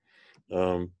whatever,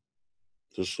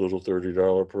 this little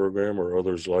 $30 program or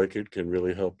others like it can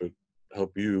really help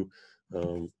you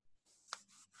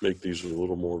make these a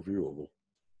little more viewable.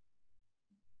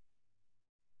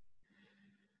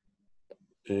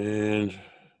 And I'm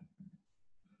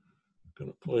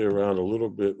going to play around a little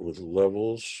bit with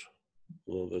levels.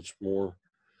 Well, that's more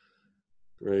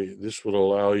great. This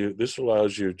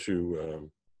allows you to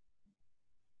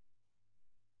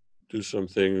do some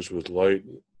things with light,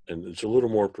 and it's a little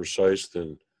more precise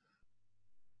than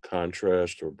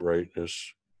contrast or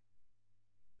brightness,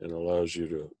 and allows you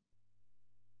to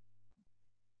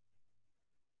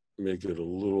make it a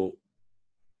little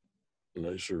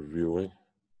nicer viewing.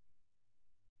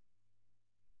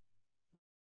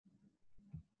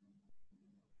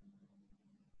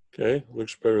 Okay,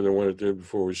 looks better than what it did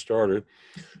before we started.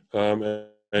 And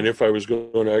if I was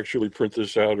going to actually print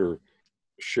this out or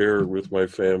share it with my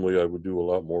family, I would do a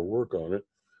lot more work on it.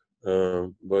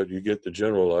 But you get the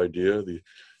general idea, the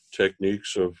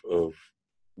techniques of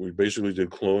we basically did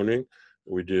cloning.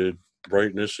 We did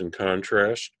brightness and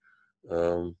contrast.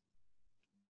 I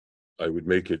would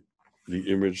make it the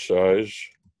image size.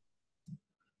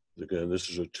 Again, this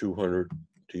is a 200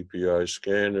 dpi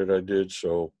scan that I did,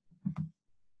 so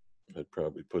I'd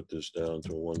probably put this down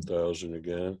to 1000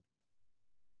 again.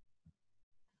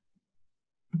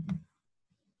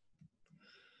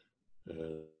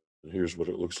 And here's what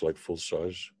it looks like full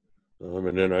size.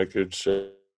 And then I could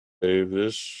save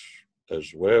this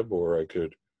as web, or I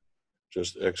could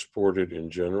just export it in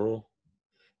general.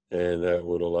 And that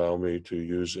would allow me to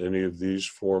use any of these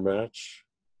formats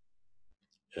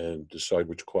and decide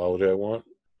which quality I want.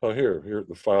 Oh, here,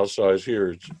 the file size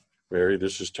here, Mary,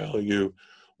 this is telling you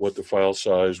what the file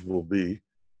size will be,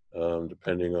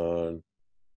 depending on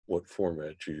what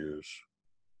format you use.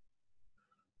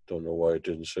 Don't know why it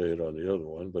didn't say it on the other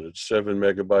one, but it's 7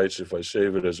 megabytes if I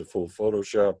save it as a full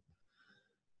Photoshop,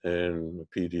 and the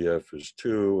PDF is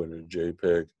 2, and a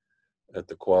JPEG at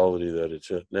the quality that it's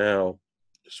at now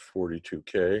is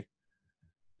 42K.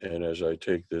 And as I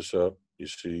take this up, you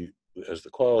see, as the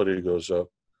quality goes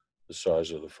up, the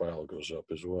size of the file goes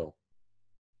up as well.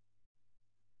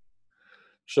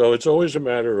 So it's always a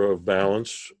matter of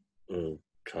balance,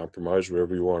 compromise,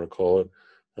 whatever you want to call it.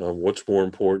 What's more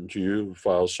important to you,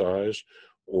 file size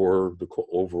or the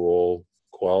overall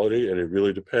quality? And it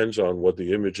really depends on what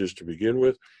the image is to begin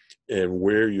with and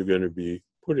where you're going to be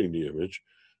putting the image.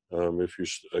 If you're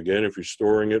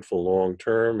storing it for long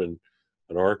term and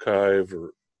an archive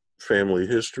or family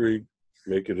history,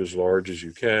 make it as large as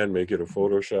you can, make it a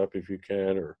Photoshop if you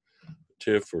can, or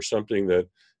TIFF or something that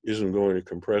isn't going to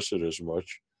compress it as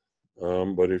much.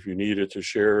 But if you needed to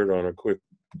share it on a quick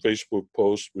Facebook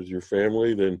post with your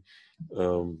family, then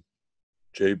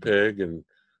JPEG and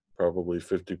probably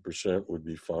 50% would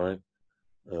be fine.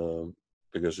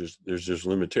 because there's just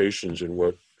limitations in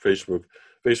what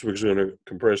Facebook's going to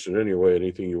compress it anyway.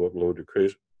 Anything you upload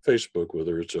to Facebook,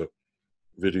 whether it's a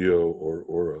video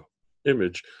or a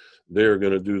image, they're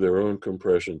going to do their own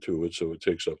compression to it, so it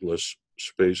takes up less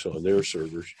space on their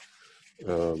servers.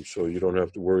 So you don't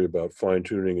have to worry about fine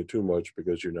tuning it too much,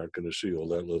 because you're not going to see all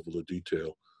that level of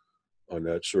detail on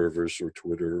that service or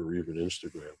Twitter or even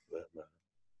Instagram for that matter.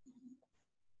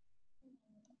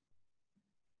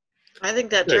 I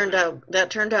think that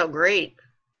turned out great.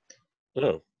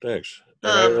 Oh, thanks.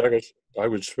 And I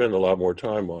would spend a lot more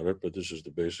time on it, but this is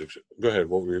the basics. Go ahead.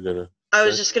 What were you gonna? I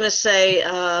was just gonna say,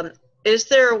 is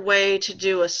there a way to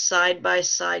do a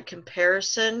side-by-side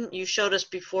comparison? You showed us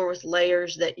before with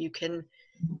layers that you can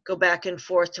go back and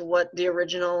forth to what the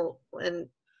original, and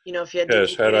if you had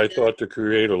Yes, had I thought to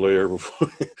create a layer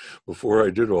before I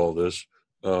did all this,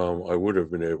 I would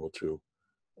have been able to.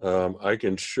 I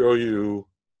can show you.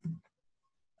 I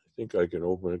think I can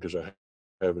open it because I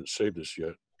haven't saved this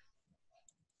yet.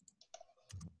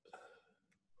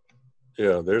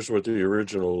 Yeah, there's what the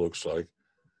original looks like.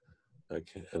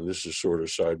 And this is sort of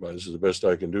side by. This is the best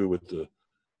I can do with the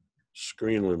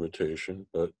screen limitation,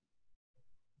 but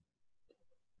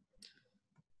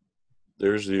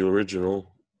there's the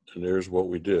original, and there's what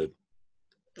we did.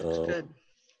 That's good.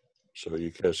 So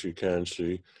you can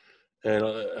see, and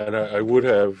I would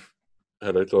have,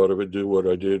 had I thought of it, do what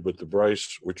I did with the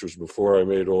Bryce, which was before I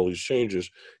made all these changes.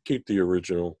 Keep the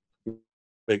original,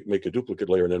 make a duplicate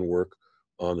layer, and then work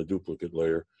on the duplicate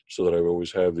layer, so that I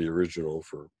always have the original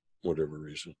for whatever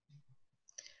reason.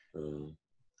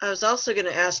 I was also going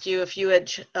to ask you if you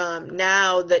had,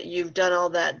 now that you've done all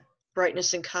that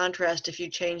brightness and contrast, if you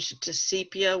changed it to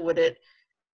sepia, would it,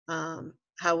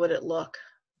 how would it look?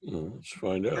 Let's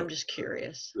find out. I'm just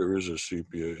curious. There is a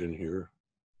sepia in here.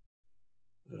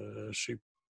 Sepia.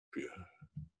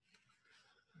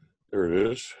 There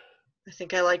it is. I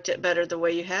think I liked it better the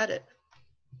way you had it.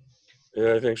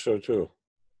 Yeah, I think so too,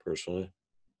 personally.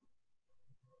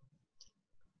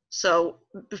 So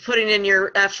putting in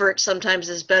your effort sometimes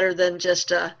is better than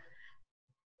just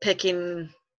picking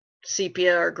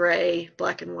sepia or gray,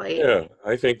 black and white. Yeah,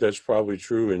 I think that's probably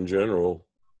true in general,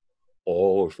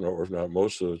 all, if not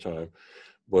most of the time.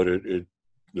 But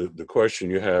the question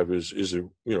you have is it,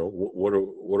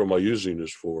 what am I using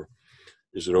this for?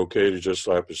 Is it okay to just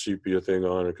slap a sepia thing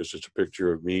on it because it's a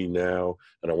picture of me now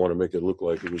and I want to make it look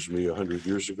like it was me 100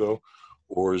 years ago?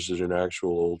 Or is it an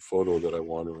actual old photo that I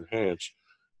want to enhance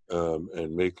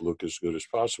and make look as good as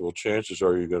possible? Chances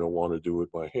are you're going to want to do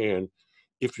it by hand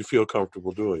if you feel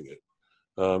comfortable doing it.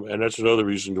 And that's another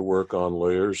reason to work on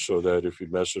layers, so that if you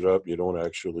mess it up, you don't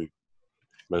actually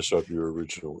mess up your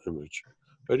original image.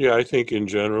 But yeah, I think in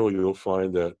general, you'll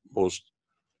find that most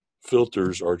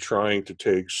filters are trying to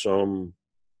take some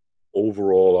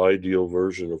overall ideal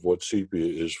version of what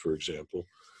sepia is, for example.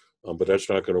 But that's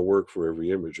not going to work for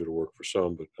every image. It'll work for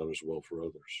some, but not as well for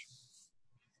others.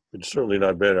 It's certainly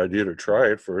not a bad idea to try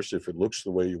it first. If it looks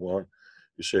the way you want,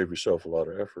 you save yourself a lot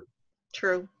of effort.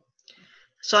 True.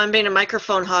 So I'm being a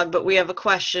microphone hog, but we have a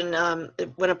question.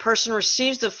 When a person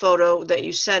receives the photo that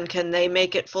you send, can they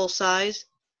make it full size?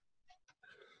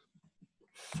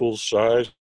 Full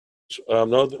size?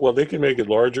 No, well, they can make it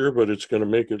larger, but it's going to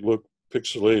make it look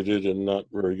pixelated and not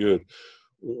very good.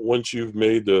 Once you've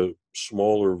made the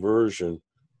smaller version,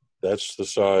 that's the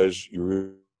size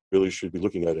you really should be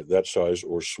looking at it, that size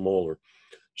or smaller.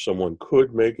 Someone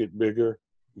could make it bigger,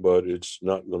 but it's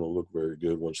not going to look very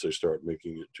good once they start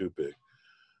making it too big.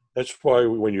 That's why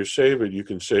when you save it, you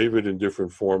can save it in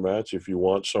different formats. If you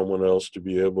want someone else to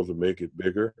be able to make it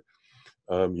bigger,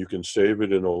 you can save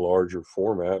it in a larger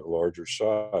format, a larger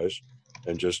size,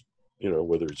 and just,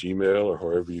 whether it's email or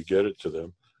however you get it to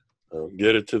them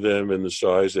in the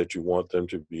size that you want them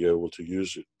to be able to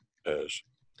use it as.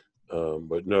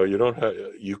 But no, you don't have.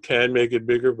 You can make it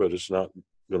bigger, but it's not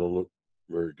going to look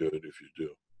very good if you do.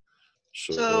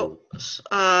 So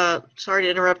sorry to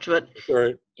interrupt, but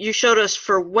right. You showed us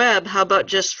for web. How about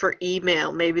just for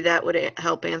email? Maybe that would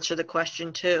help answer the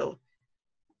question too.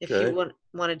 If you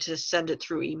wanted to send it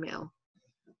through email.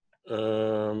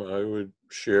 I would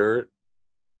share it.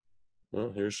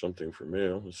 Well, here's something for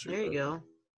mail. Let's see. There you go.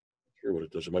 Hear what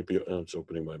it does. It might be. It's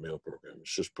opening my mail program.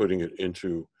 It's just putting it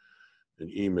into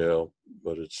an email,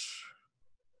 but it's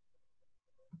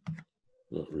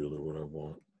not really what I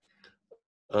want.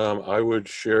 I would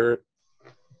share it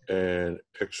and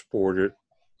export it,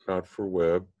 not for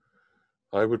web.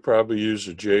 I would probably use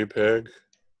a JPEG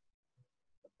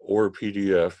or a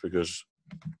PDF, because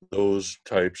those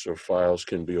types of files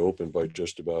can be opened by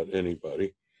just about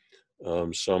anybody.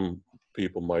 Some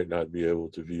people might not be able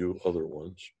to view other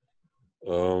ones.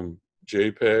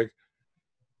 JPEG,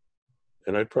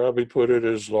 and I'd probably put it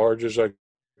as large as I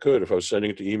could. If I was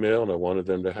sending it to email and I wanted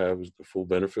them to have the full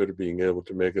benefit of being able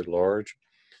to make it large,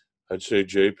 I'd say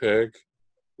JPEG,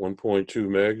 1.2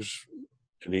 megs.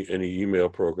 Any email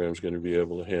program is going to be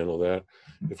able to handle that.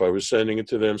 If I was sending it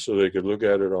to them so they could look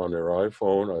at it on their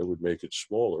iPhone, I would make it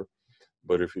smaller.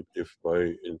 But if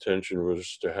my intention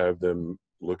was to have them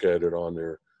look at it on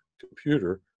their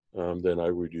computer, then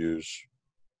I would use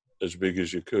as big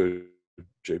as you could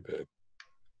JPEG.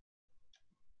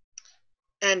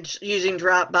 And using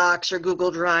Dropbox or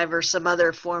Google Drive or some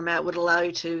other format would allow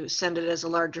you to send it as a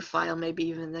larger file, maybe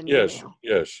even than Yes, email.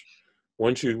 yes.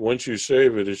 Once you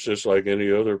save it, it's just like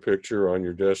any other picture on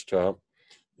your desktop,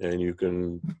 and you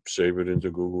can save it into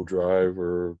Google Drive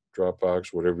or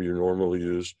Dropbox, whatever you normally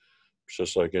use. It's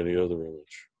just like any other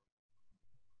image.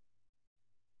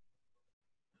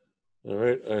 All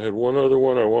right, I had one other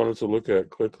one I wanted to look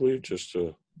at quickly, just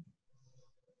to,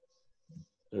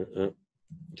 gotta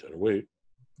wait.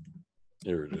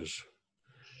 Here it is.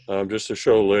 Just to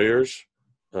show layers.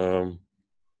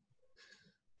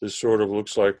 This sort of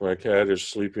looks like my cat is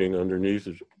sleeping underneath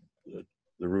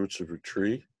the roots of a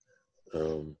tree.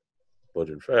 But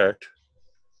in fact,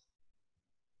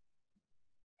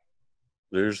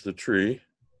 there's the tree.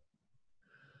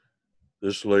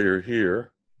 This layer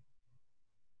here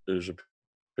is a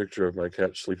picture of my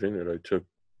cat sleeping that I took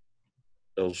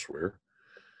elsewhere.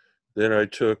 Then I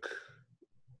took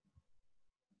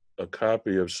a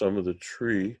copy of some of the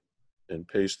tree and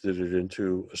pasted it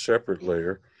into a separate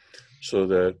layer so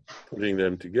that putting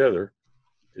them together,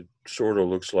 it sort of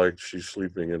looks like she's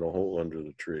sleeping in a hole under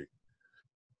the tree.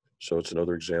 So it's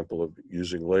another example of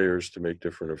using layers to make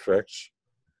different effects.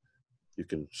 You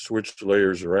can switch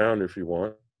layers around if you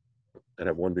want and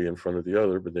have one be in front of the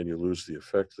other, but then you lose the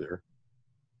effect there.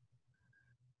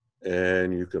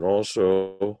 And you can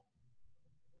also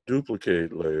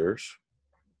duplicate layers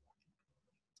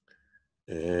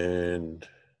and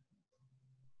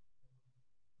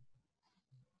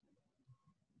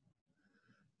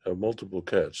have multiple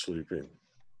cats sleeping.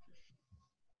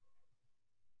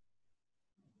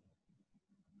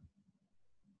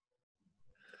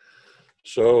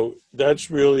 So that's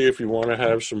really if you want to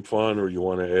have some fun or you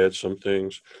want to add some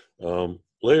things.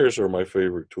 Layers are my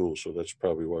favorite tool, so that's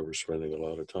probably why we're spending a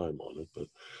lot of time on it. But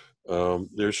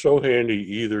they're so handy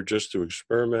either just to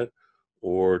experiment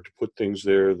or to put things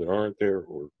there that aren't there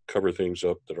or cover things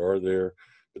up that are there.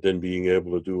 But then being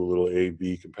able to do a little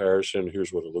A/B comparison.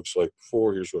 Here's what it looks like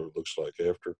before. Here's what it looks like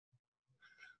after.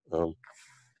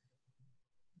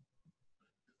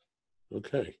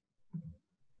 Okay.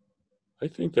 I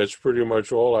think that's pretty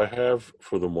much all I have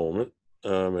for the moment.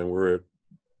 And we're at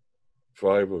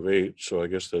 5 of 8, so I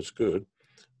guess that's good.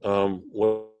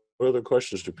 What other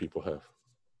questions do people have?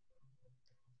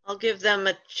 I'll give them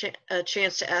a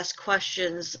chance to ask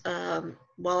questions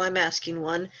while I'm asking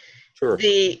one. Sure.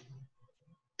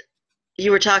 You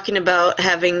were talking about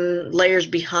having layers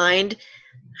behind.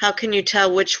 How can you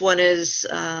tell which one is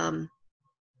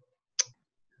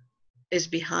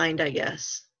behind, I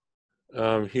guess?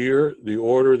 Here, the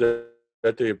order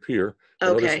that they appear.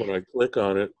 Okay. Notice when I click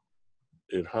on it,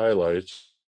 it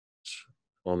highlights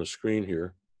on the screen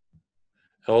here.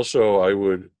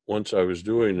 Also, once I was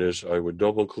doing this, I would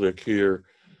double click here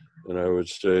and I would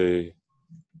say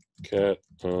cat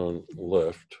on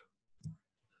left,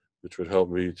 which would help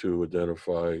me to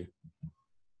identify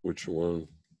which one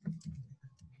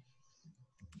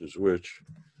is which.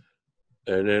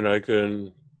 And then I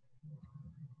can,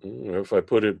 if I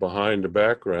put it behind the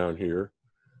background here,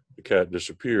 the cat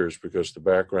disappears because the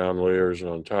background layer is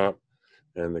on top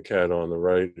and the cat on the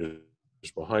right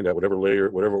is behind that. Whatever layer,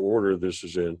 whatever order this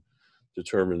is in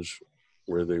determines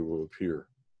where they will appear.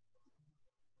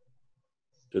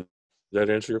 Did that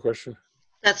answer your question?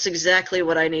 That's exactly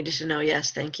what I needed to know.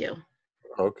 Yes, thank you.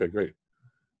 Okay, great.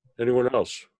 Anyone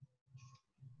else?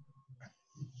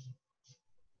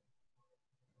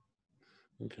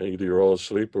 Okay, either you're all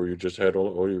asleep or you just had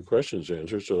all your questions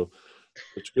answered, so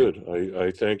that's good.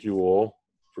 I thank you all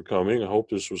for coming. I hope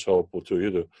this was helpful to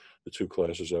you, the 2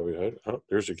 classes that we had. Oh,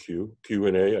 there's a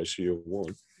Q&A. I see a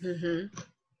 1. Mm-hmm.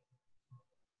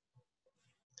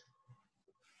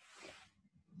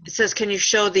 It says, can you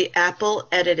show the Apple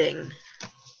editing?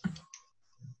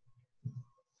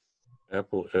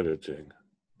 Apple editing.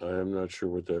 I am not sure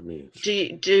what that means.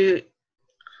 Do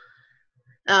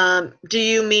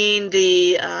you mean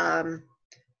the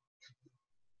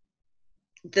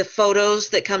photos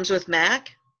that comes with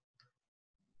Mac?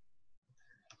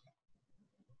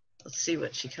 Let's see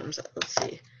what she comes up. Let's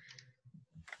see.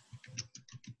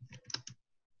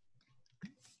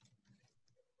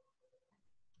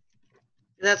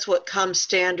 That's what comes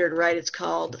standard, right? It's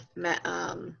called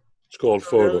It's called Photos.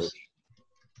 Photos.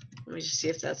 Let me just see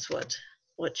if that's what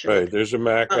you're Right. looking There's a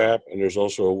Mac for. app and there's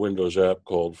also a Windows app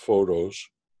called Photos,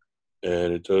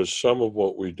 and it does some of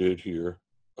what we did here.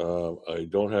 I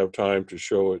don't have time to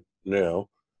show it now,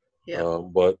 Yeah.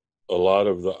 but a lot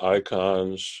of the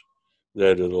icons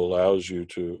that it allows you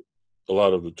to, a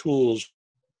lot of the tools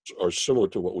are similar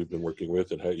to what we've been working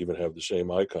with and even have the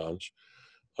same icons.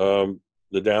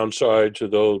 The downside to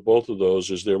those, both of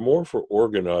those, is they're more for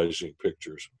organizing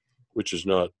pictures, which is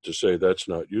not to say that's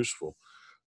not useful.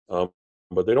 Um,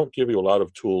 but they don't give you a lot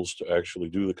of tools to actually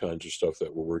do the kinds of stuff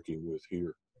that we're working with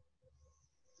here.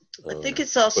 I think Um,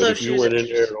 it's but also if you went in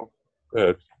there, go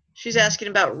ahead. she's asking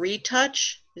about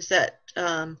retouch. Is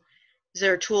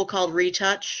there a tool called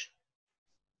retouch?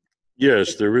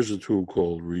 Yes, there is a tool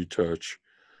called Retouch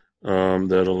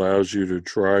that allows you to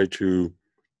try to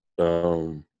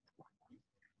um,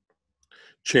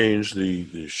 change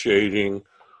the shading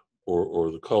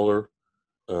or the color,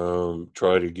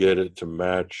 try to get it to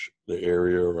match the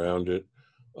area around it.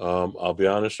 I'll be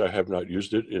honest, I have not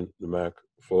used it in the Mac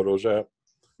Photos app,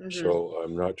 Mm-hmm. so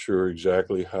I'm not sure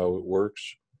exactly how it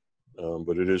works.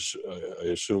 But it is, I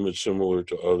assume it's similar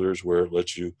to others where it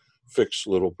lets you fix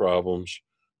little problems,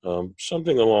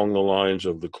 something along the lines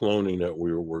of the cloning that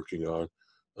we were working on,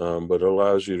 but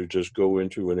allows you to just go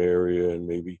into an area and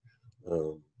maybe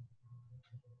um,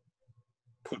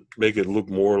 make it look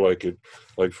more like it,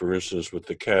 like for instance with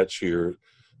the cats here,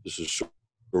 this is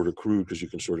sort of crude because you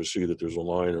can sort of see that there's a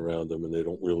line around them and they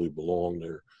don't really belong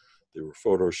there. They were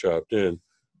photoshopped in.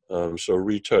 So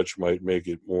retouch might make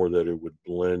it more that it would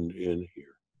blend in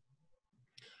here.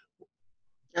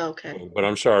 Okay. But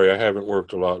I'm sorry, I haven't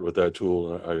worked a lot with that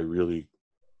tool, and I really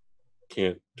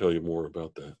can't tell you more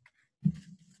about that.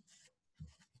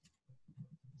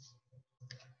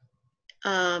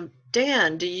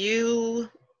 Dan, do you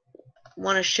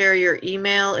want to share your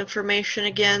email information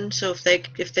again? So if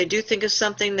they do think of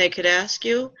something, they could ask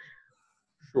you.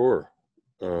 Sure.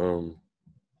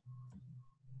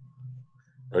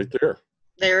 Right there.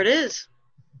 There it is.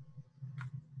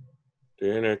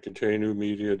 Dan at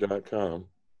kittaynewmedia.com.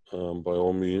 By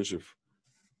all means, if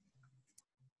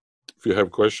you have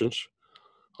questions,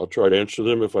 I'll try to answer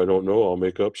them. If I don't know, I'll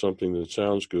make up something that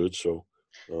sounds good. So,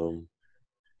 um,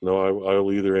 no,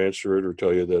 I'll either answer it or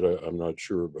tell you that I'm not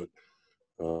sure, but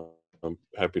uh, I'm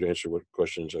happy to answer what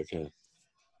questions I can.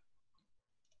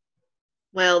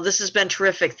 Well, this has been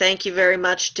terrific. Thank you very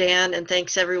much, Dan, and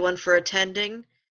thanks everyone for attending.